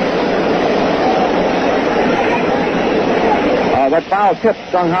 That foul tip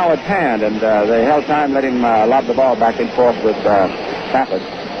stung Howard's hand, and they held time, let him lob the ball back and forth with Stafford.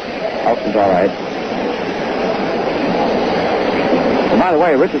 Elston's all right. And by the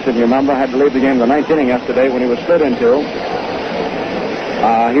way, Richardson, you remember, had to leave the game in the 9th inning yesterday when he was slid into.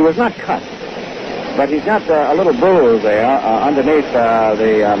 He was not cut, but he's got a little bruise there underneath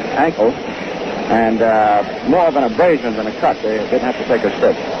the ankle. and more of an abrasion than a cut. They didn't have to take a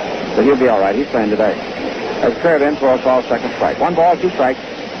stitch. So he'll be all right. He's playing today. As curved in for a ball, second strike. 1 ball, 2 strikes.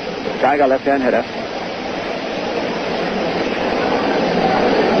 Geiger, left-hand hitter.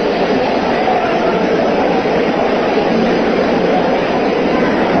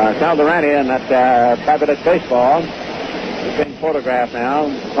 Sal Durante in that fabulous baseball is being photographed now.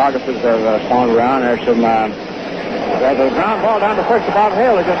 Photographers have spawned around. There's some. There's a ground ball down to first to Bob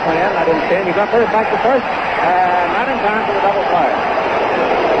Hale. He just went in. I didn't see him. He's up there, back to first, and not in time for the double play.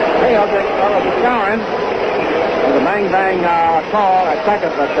 Hale was scouring. There's a bang call at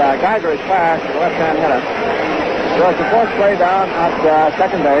second, but Geiger is fast, the left-hand hitter. So it's the fourth play down at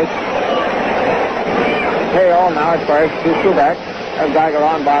second base. Hale now at first, two back. Has Geiger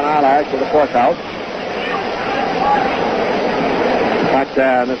on by an eyelash to the fourth out. But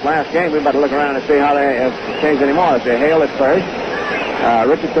this last game, we better look around and see how they have changed any more. It's Hale at first.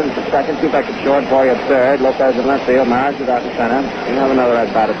 Richardson's at second, Kubek at short, Boy at third, Lopez at left field, Maris is out in center. You have another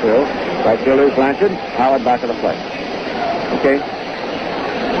at bat or two. Right fielder is Blanchard, Howard back of the plate. Okay.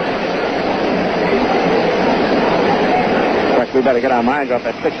 Of course, we better get our minds off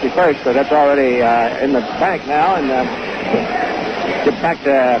that 61st, so that's already in the bank now, and get back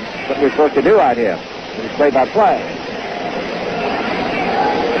to what we're supposed to do out here. It's play by play.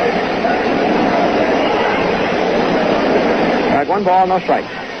 All right, 1 ball, no strikes.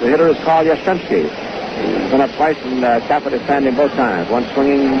 The hitter is Carl Yastrzemski. Went up twice, and Caput is standing both times. One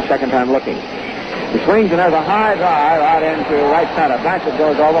swinging, second time looking. He swings, and there's a high drive out into right center. Blanchard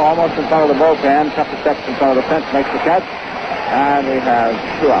goes over almost in front of the bullpen. Couple steps in front of the fence, makes the catch. And we have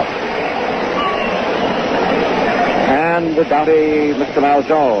 2 outs. And the doughty Mr.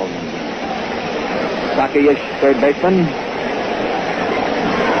 Malzone. Saki-ish third baseman.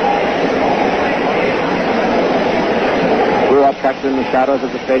 Grew up tucked in the shadows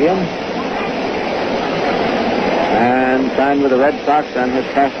of the stadium. And signed with the Red Sox and has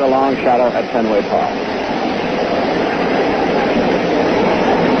cast a long shadow at Fenway Park.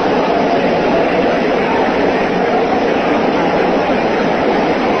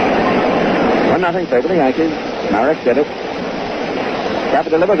 Nothing favor the Yankees. Maris did it.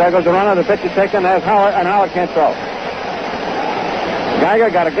 Caput delivers. There goes the runner. The pitch is taken. There's Howard, and Howard can't throw. Geiger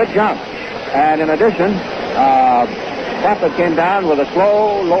got a good jump. And in addition, Caput came down with a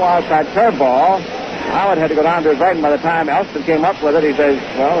slow, low outside curveball. Howard had to go down to his right, and by the time Elston came up with it, he says,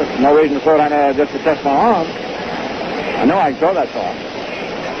 well, there's no reason to throw it on there just to test my arm. I know I can throw that far.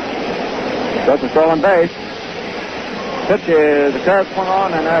 So it's a stolen base. Pitch is the curve swung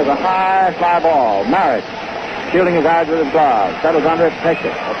on, and there's a high fly ball. Maris shielding his eyes with his glove. Settles under it, takes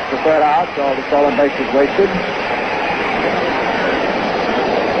it. That's the third out, so the stolen base is wasted.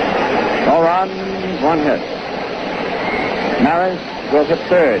 No runs, 1 hit. Maris goes at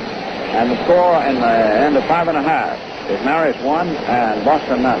third. And the score in the end of 5 1/2 is Maris 1 and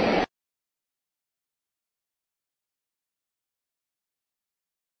Boston none.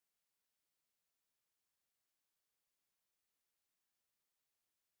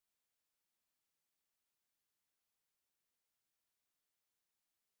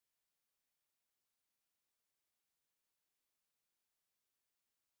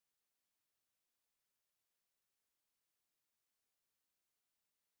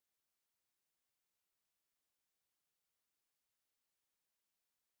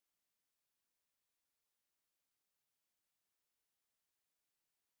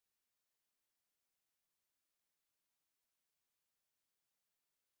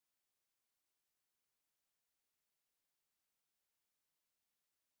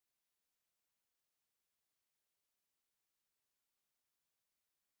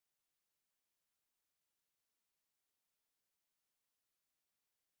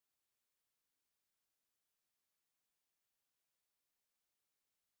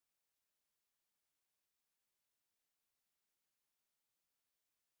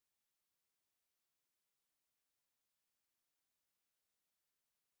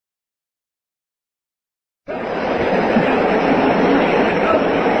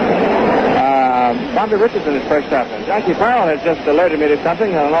 Bobby Richardson is first up. And Jackie Farrell has just alerted me to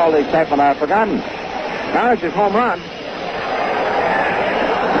something, and all the excitement I've forgotten. Maris's home run.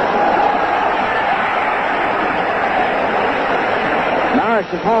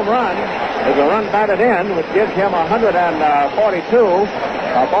 Maris's home run is a run batted in, which gives him 142.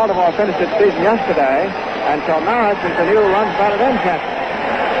 Baltimore finished its season yesterday, and so Maris is the new runs batted in champion.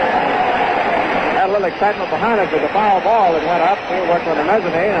 Had a little excitement behind us with the foul ball that went up. He worked on the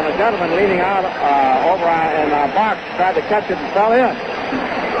mezzanine, and a gentleman leaning out over in a box tried to catch it and fell in.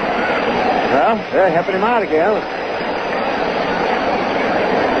 Well, they're helping him out again.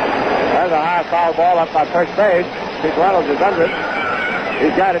 As a high foul ball up by first base. Pete Reynolds is under it.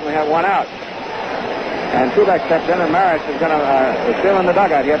 He's got it, and we have one out. And Kubek steps in, and Maris is still in the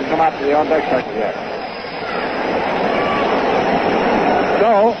dugout. He had to come out to the on-deck circle yet.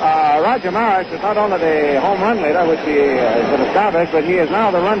 So, Roger Maris is not only the home run leader, which he has been established, but he is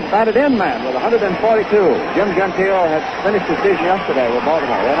now the runs batted in man with 142. Jim Gentile had finished the season yesterday with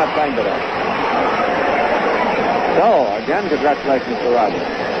Baltimore. They're not playing today. So, again, congratulations to Roger.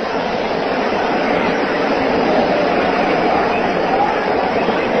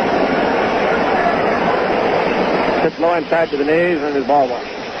 Hits low inside to the knees, and his ball one.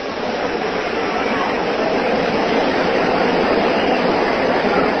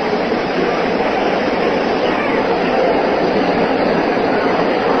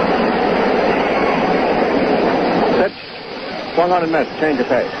 Swung on and missed. Change of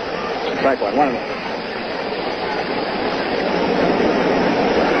pace. Strike one. 1-0.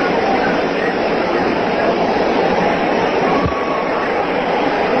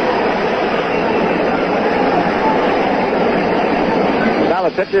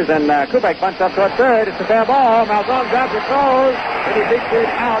 Salad pitches, and Kubek bunts up toward third. It's a fair ball. Malzone grabs it, throws, and he beats it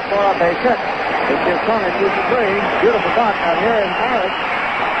out for a base hit. It gives Tony 2-3. Beautiful bunt out here in Paris.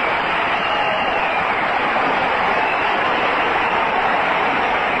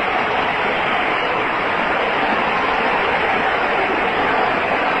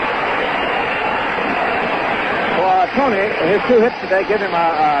 Tony, his two hits today give him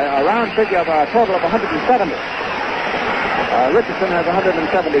a round figure of a total of 170. Richardson has 173.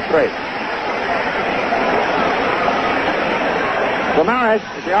 So Maris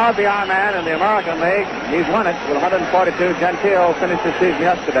is the RBI man in the American League. He's won it with 142. Gentile finished his season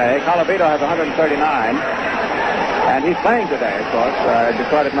yesterday. Colavito has 139. And he's playing today, of course,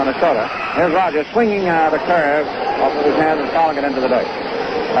 Detroit at Minnesota. Here's Roger swinging the curve off of his hand and fouling it into the dirt.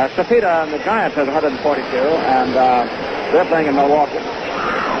 Cepeda and the Giants has 142, and they're playing in Milwaukee.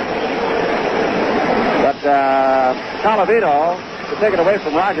 But Colavito, to take it away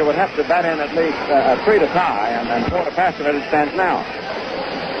from Roger, would have to bat in at least 3 to tie, and then 4 to pass it as it stands now.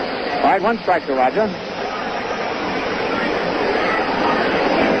 All right, one strike to Roger.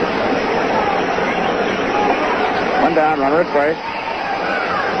 One down, runner at first.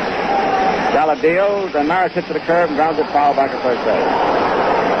 Dalla deals, and Maris hits to the curve and grounds it foul back at first base.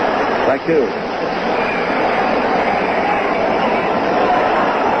 Strike two.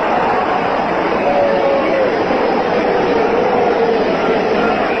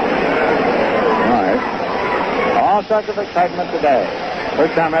 All right. All sorts of excitement today.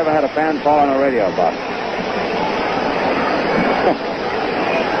 First time I ever had a fan fall on a radio box.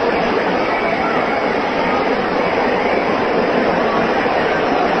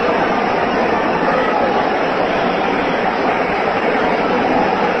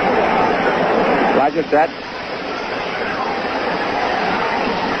 Roger set.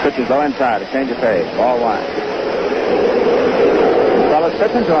 Pitch is low inside. A change of pace. Ball one. Fellas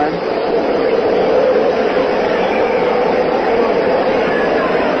pitching to him.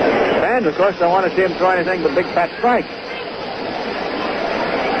 And, of course, don't want to see him throw anything but big fat strikes.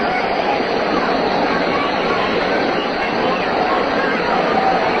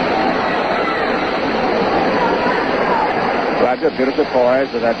 Roger, beautiful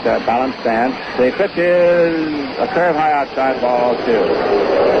poise with that balanced stance. The pitch is a curve high outside, ball two.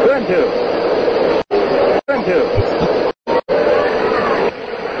 2-2. 2-2.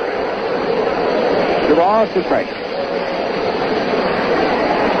 2 balls, 2 strikes.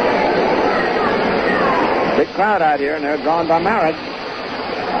 Big crowd out here, and they're drawn by Maris.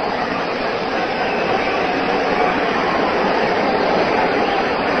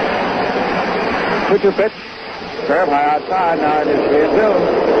 Pitch. Curve high outside. Now it is 3-2.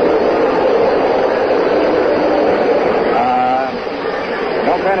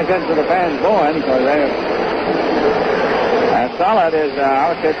 Don't pay attention to the fans going, because they're Solid is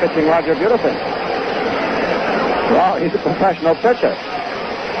out there pitching Roger beautifully. Well, he's a professional pitcher.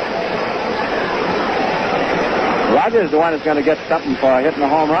 Roger's the one that's going to get something for hitting the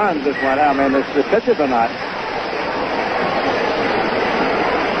home runs this one. I mean, the pitchers are not.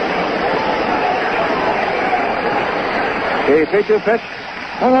 The 3-2 pitch.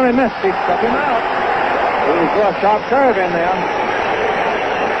 Oh, no, he missed. He struck him out. He threw a sharp curve in there.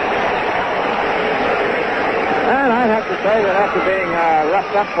 And I'd have to say that after being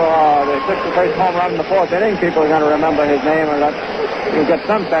roughed up for the 61st home run in the 4th inning, people are going to remember his name, and that he'll get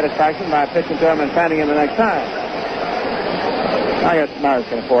some satisfaction by pitching to him and fanning him the next time. I guess Maris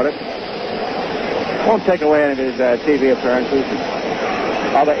can afford it. Won't take away any of his TV appearances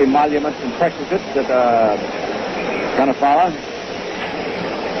and other emoluments and perquisites that going to follow.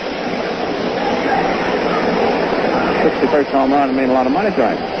 61st home run mean a lot of money to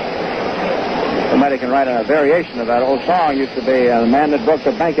him. Somebody can write a variation of that old song. Used to be The Man That Broke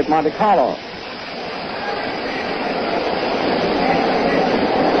the Bank at Monte Carlo.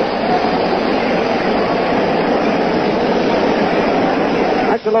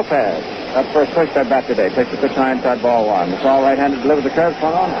 Hector Lopez, up for his first at bat today. Pitches the time, inside ball one. The tall right-handed delivers the curve,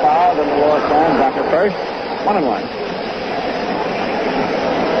 swung on, fouled in the lower stand, back at first. 1-1.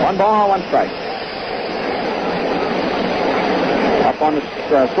 1 ball, 1 strike. Up on the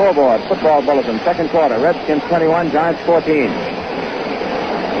scoreboard, football bulletin, second quarter. Redskins 21, Giants 14.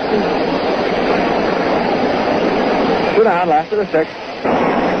 Shootout, last of the 6th.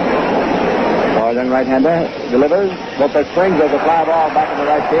 Northern right-hander delivers. Lopez swings as a fly ball back in the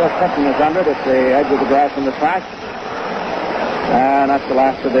right field. Clinton is under it at the edge of the grass in the track. And that's the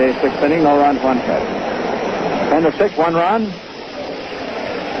last of the 6th inning. No runs, 1 hit. 10 to 6, 1 run.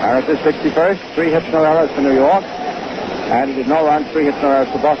 Harris is 61st. 3 hits, no errors for New York. And it is no runs, 3 hits, no errors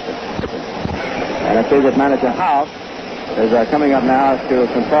for Boston. And I see that manager House is coming up now to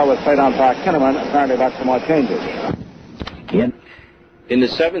confer with plate umpire Kinnaman, apparently about some more changes. In the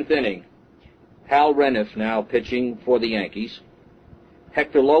 7th inning, Hal Reniff now pitching for the Yankees.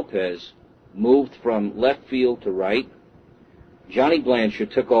 Hector Lopez moved from left field to right. Johnny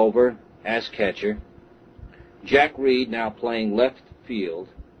Blanchard took over as catcher. Jack Reed now playing left field.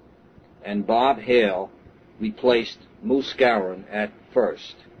 And Bob Hale replaced Moose Gowron at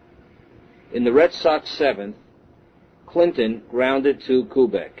first. In the Red Sox 7th, Clinton grounded to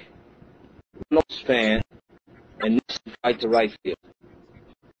Kubek. Reynolds fan and Nixon fight to right field.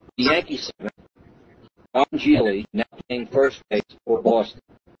 The Yankees 7th, Don Gili now playing first base for Boston.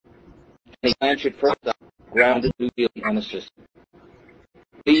 Johnny Blanchard first up, grounded to Gili unassisted.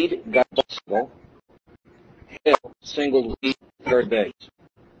 Reed got a single. Hill singled Reed third base.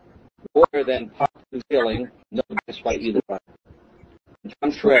 Warner then popped to Killing, no guess by either one.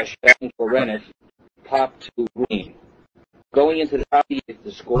 John Schresh, batting for Reniff, popped to Green. Going into the top of the 8th,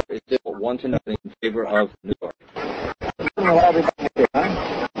 the score is still 1-0 in favor of New York.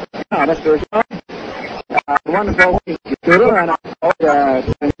 Mr. Wonderful computer, and I'm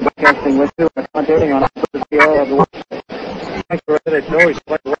broadcasting with you, commentating on the field of the world. Thanks for it. It's always a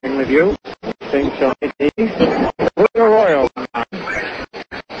pleasure working with you. Things so easy. We're the Royals.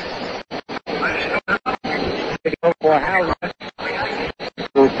 For Hal,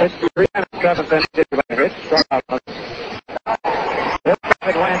 who pitched 3 and 7th and did a hit, struck out. This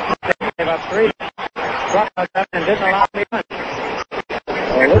Wentz gave up 3, struck out 7 and didn't allow any run.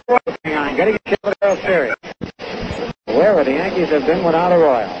 So look what's going on, getting a chip of the World Series. Wherever the Yankees have been without a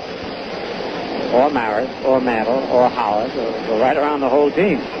Royal, or Maris, or Mantle, or Howard, or right around the whole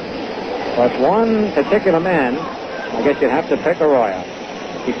team. But one particular man, I guess you'd have to pick a Royal.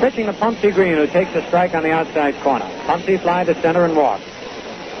 He's pitching to Pumpsy Green, who takes a strike on the outside corner. Pumpsy fly to center and walk.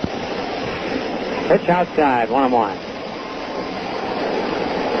 Pitch outside, 1-1.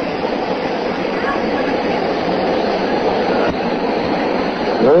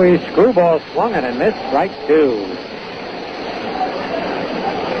 Louis Screwball swung it and missed, strike 2.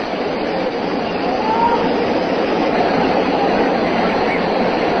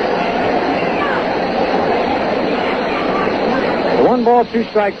 The 1-ball,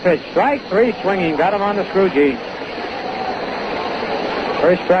 2-strike pitch. Strike 3 swinging. Got him on the screwgee.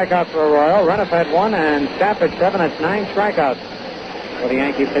 First strikeout for a Royal. Reniff had 1 and Stafford 7. That's 9 strikeouts for the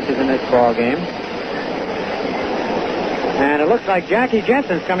Yankee pitchers in this ball game. And it looks like Jackie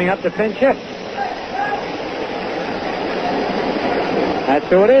Jensen's coming up to pinch hit. That's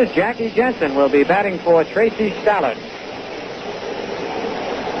who it is. Jackie Jensen will be batting for Tracy Stallard.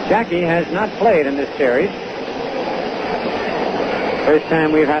 Jackie has not played in this series. First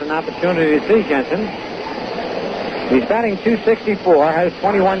time we've had an opportunity to see Jensen. He's batting .264, has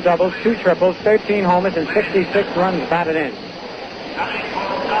 21 doubles, 2 triples, 13 homers, and 66 runs batted in.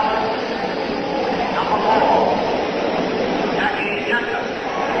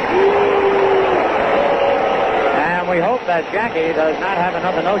 And we hope that Jackie does not have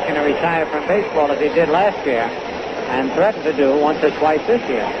another notion to retire from baseball as he did last year and threatened to do once or twice this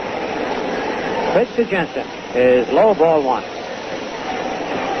year. Pitch to Jensen is low, ball 1.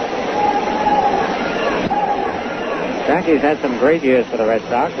 Jackie's had some great years for the Red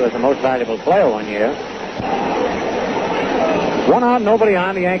Sox. Was the most valuable player one year. 1 out, nobody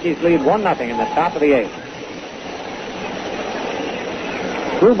on. The Yankees lead 1-0 in the top of the 8th.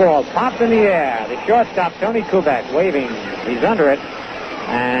 Screwball popped in the air. The shortstop, Tony Kubek, waving. He's under it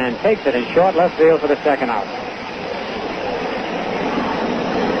and takes it in short left field for the second out.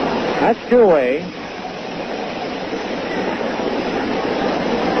 That's 2 away.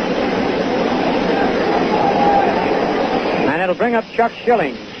 it'll bring up Chuck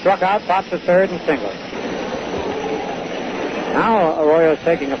Schilling. Struck out, pops to third and single. Now Arroyo's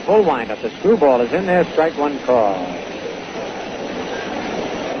taking a full windup. The screwball is in there, strike one call.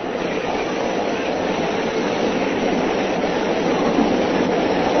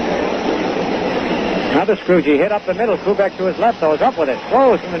 Another Scroogey hit up the middle. Kubek to his left, so is up with it.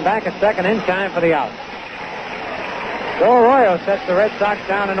 Throws him and back at second in time for the out. So Arroyo sets the Red Sox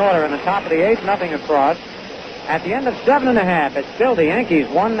down in order in the top of the eighth, nothing across. At the end of 7.5, it's still the Yankees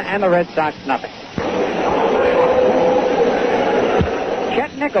 1 and the Red Sox nothing.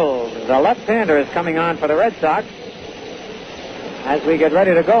 Chet Nichols, the left-hander, is coming on for the Red Sox as we get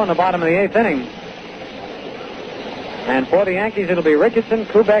ready to go in the bottom of the eighth inning. And for the Yankees, it'll be Richardson,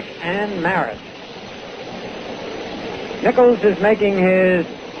 Kubek, and Maris. Nichols is making his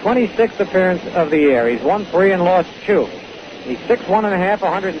 26th appearance of the year. He's won 3 and lost 2. He's 6'1 1/2",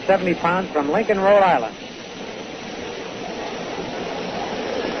 170 pounds from Lincoln, Rhode Island.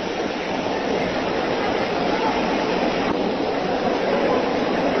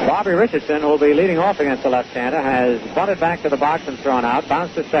 Bobby Richardson, who will be leading off against the left-hander, has bunted back to the box and thrown out,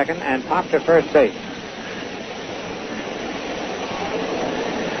 bounced to second, and popped to first base.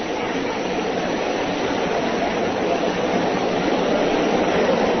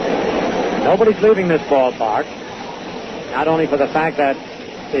 Nobody's leaving this ballpark, not only for the fact that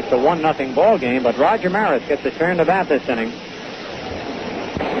it's a 1-0 ball game, but Roger Maris gets a turn to bat this inning.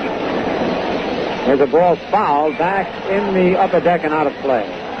 There's a ball fouled back in the upper deck and out of play.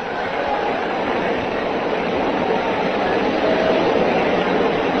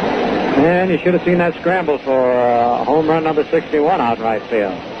 And you should have seen that scramble for home run number 61 out in right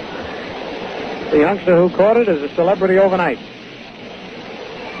field. The youngster who caught it is a celebrity overnight.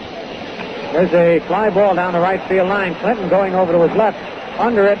 There's a fly ball down the right field line. Clinton going over to his left,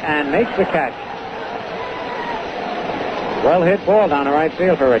 under it, and makes the catch. Well hit ball down the right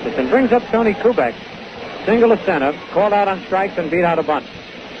field for Richardson. Brings up Tony Kubek. Single to center, called out on strikes and beat out a bunt.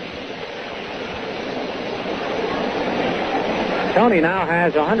 Tony now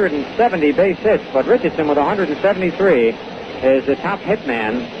has 170 base hits, but Richardson with 173 is the top hit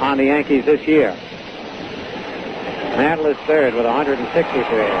man on the Yankees this year. Mantle is third with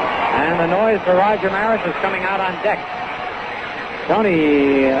 163. And the noise for Roger Maris is coming out on deck.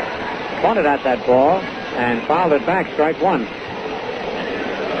 Tony bunted at that ball and fouled it back, strike one.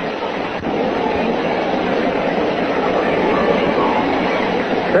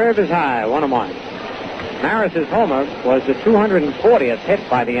 Curve is high, 1-1. Maris's homer was the 240th hit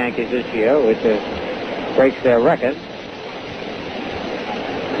by the Yankees this year, which breaks their record,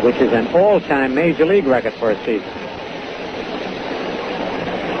 which is an all-time Major League record for a season.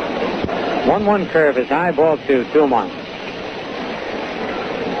 1-1 curve is high, ball 2, 2-1.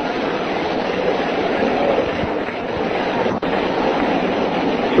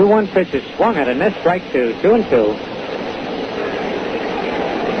 Two-one pitch is swung at a missed, strike 2, 2-2.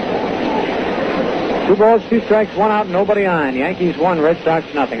 2 balls, 2 strikes, 1 out, nobody on. Yankees 1, Red Sox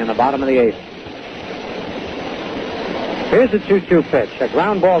nothing in the bottom of the eighth. Here's the 2-2 pitch. A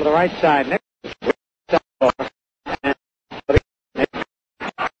ground ball to the right side.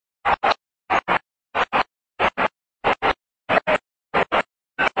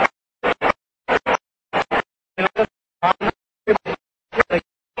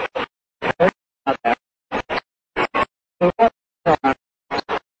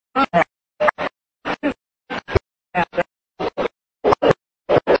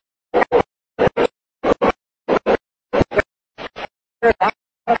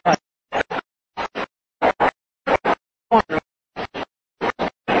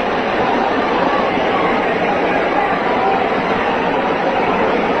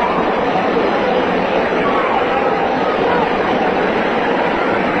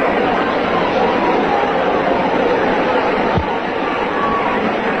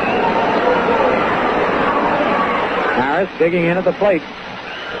 Digging in at the plate.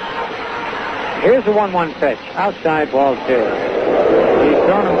 Here's the 1-1 pitch. Outside, ball 2. He's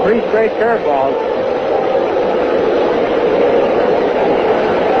thrown him 3 straight curveballs.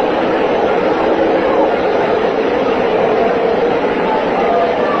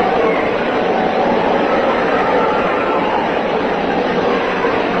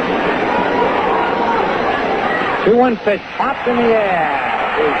 Two-one pitch pops in the air.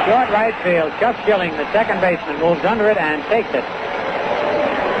 To short right field. Chuck Schilling, the second baseman, moves under it and takes it.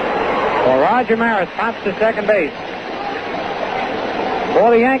 For Roger Maris, pops to second base.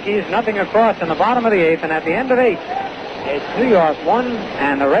 For the Yankees, nothing across in the bottom of the eighth, and at the end of 8, it's New York 1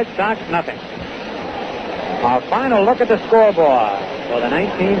 and the Red Sox nothing. Our final look at the scoreboard for the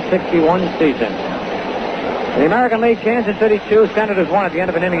 1961 season. The American League, Kansas City 2, Senators 1 at the end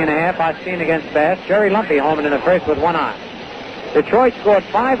of an inning and a half. Austin against Bass. Jerry Lumpy homing in the first with one on. Detroit scored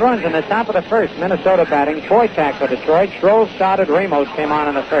 5 runs in the top of the first. Minnesota batting. Troy tacked for Detroit. Stroh started. Ramos came on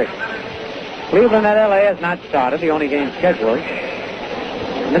in the first. Cleveland at L.A. has not started, the only game scheduled.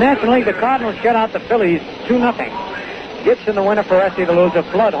 In the National League, the Cardinals shut out the Phillies 2-0. Gibson the winner, Peresi the loser.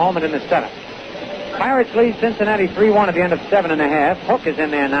 Flood homing in the seventh. Pirates lead Cincinnati 3-1 at the end of 7.5. Hook is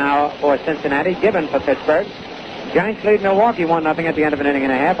in there now for Cincinnati. Gibbon for Pittsburgh. Giants lead Milwaukee 1-0 at the end of an inning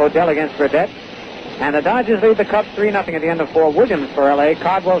and a half. Odell against Burdette. And the Dodgers lead the Cubs 3-0 at the end of 4. Williams for L.A.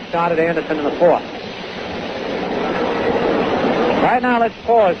 Cardwell started. Anderson in the fourth. Right now, let's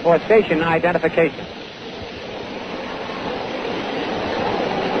pause for station identification.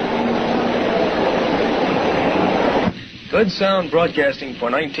 Good sound broadcasting for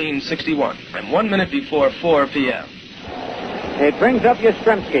 1961. And 1 minute before 4 p.m. It brings up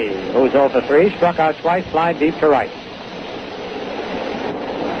Yastrzemski, who's 0 for 3, struck out twice, fly deep to right.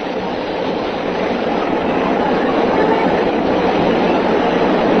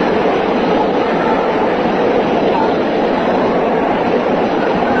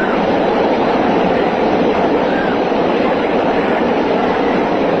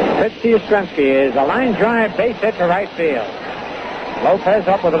 Yastrzemski is a line drive base hit to right field. Lopez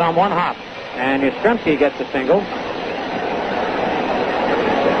up with it on one hop, and Yastrzemski gets a single.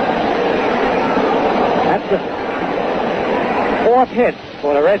 That's the fourth hit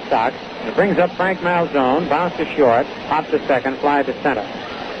for the Red Sox. It brings up Frank Malzone, bounce to short, hop to second, fly to center.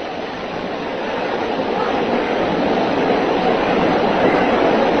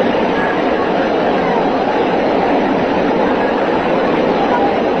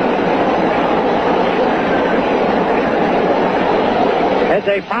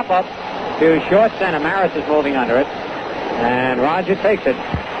 A pop-up to short center. Maris is moving under it. And Roger takes it.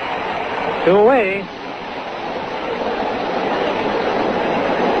 2 away.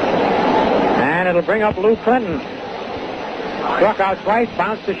 And it'll bring up Lou Clinton. Struck out twice,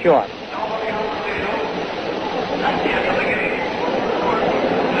 bounced to short.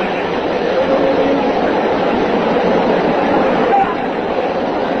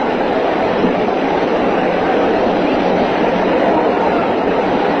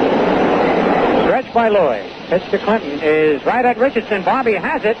 By Louis. Pitch to Clinton is right at Richardson. Bobby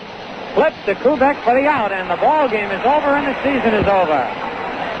has it. Flips to Kubek for the out, and the ball game is over and the season is over.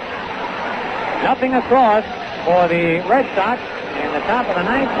 Nothing across for the Red Sox in the top of the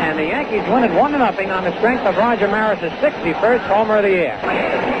ninth, and the Yankees win it 1-0 on the strength of Roger Maris's 61st homer of the year.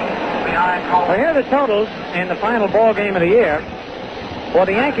 So here are the totals in the final ball game of the year. For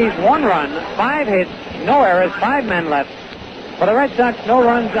the Yankees, 1 run, 5 hits, no errors, 5 men left. For the Red Sox, no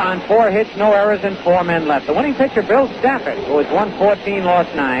runs on 4 hits, no errors, and 4 men left. The winning pitcher, Bill Stafford, who has won 14,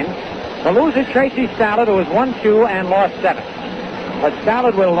 lost 9. The loser, Tracy Stallard, who has won 2 and lost 7. But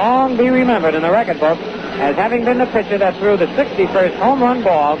Stallard will long be remembered in the record book as having been the pitcher that threw the 61st home run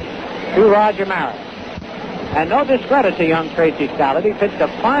ball to Roger Maris. And no discredit to young Tracy Stallard. He pitched a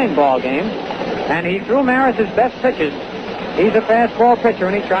fine ball game, and he threw Maris's best pitches. He's a fastball pitcher,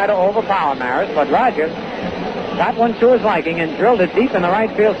 and he tried to overpower Maris, but Roger got one to his liking and drilled it deep in the right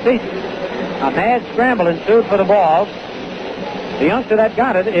field seat. A mad scramble ensued for the ball. The youngster that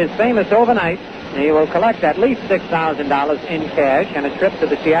got it is famous overnight. He will collect at least $6,000 in cash and a trip to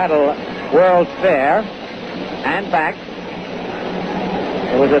the Seattle World's Fair and back.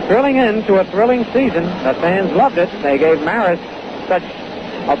 It was a thrilling end to a thrilling season. The fans loved it. They gave Maris such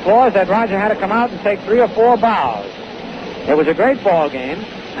applause that Roger had to come out and take 3 or 4 bows. It was a great ball game,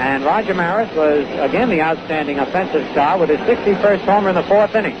 and Roger Maris was again the outstanding offensive star with his 61st homer in the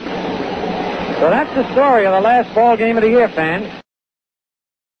 4th inning. So that's the story of the last ball game of the year, fans.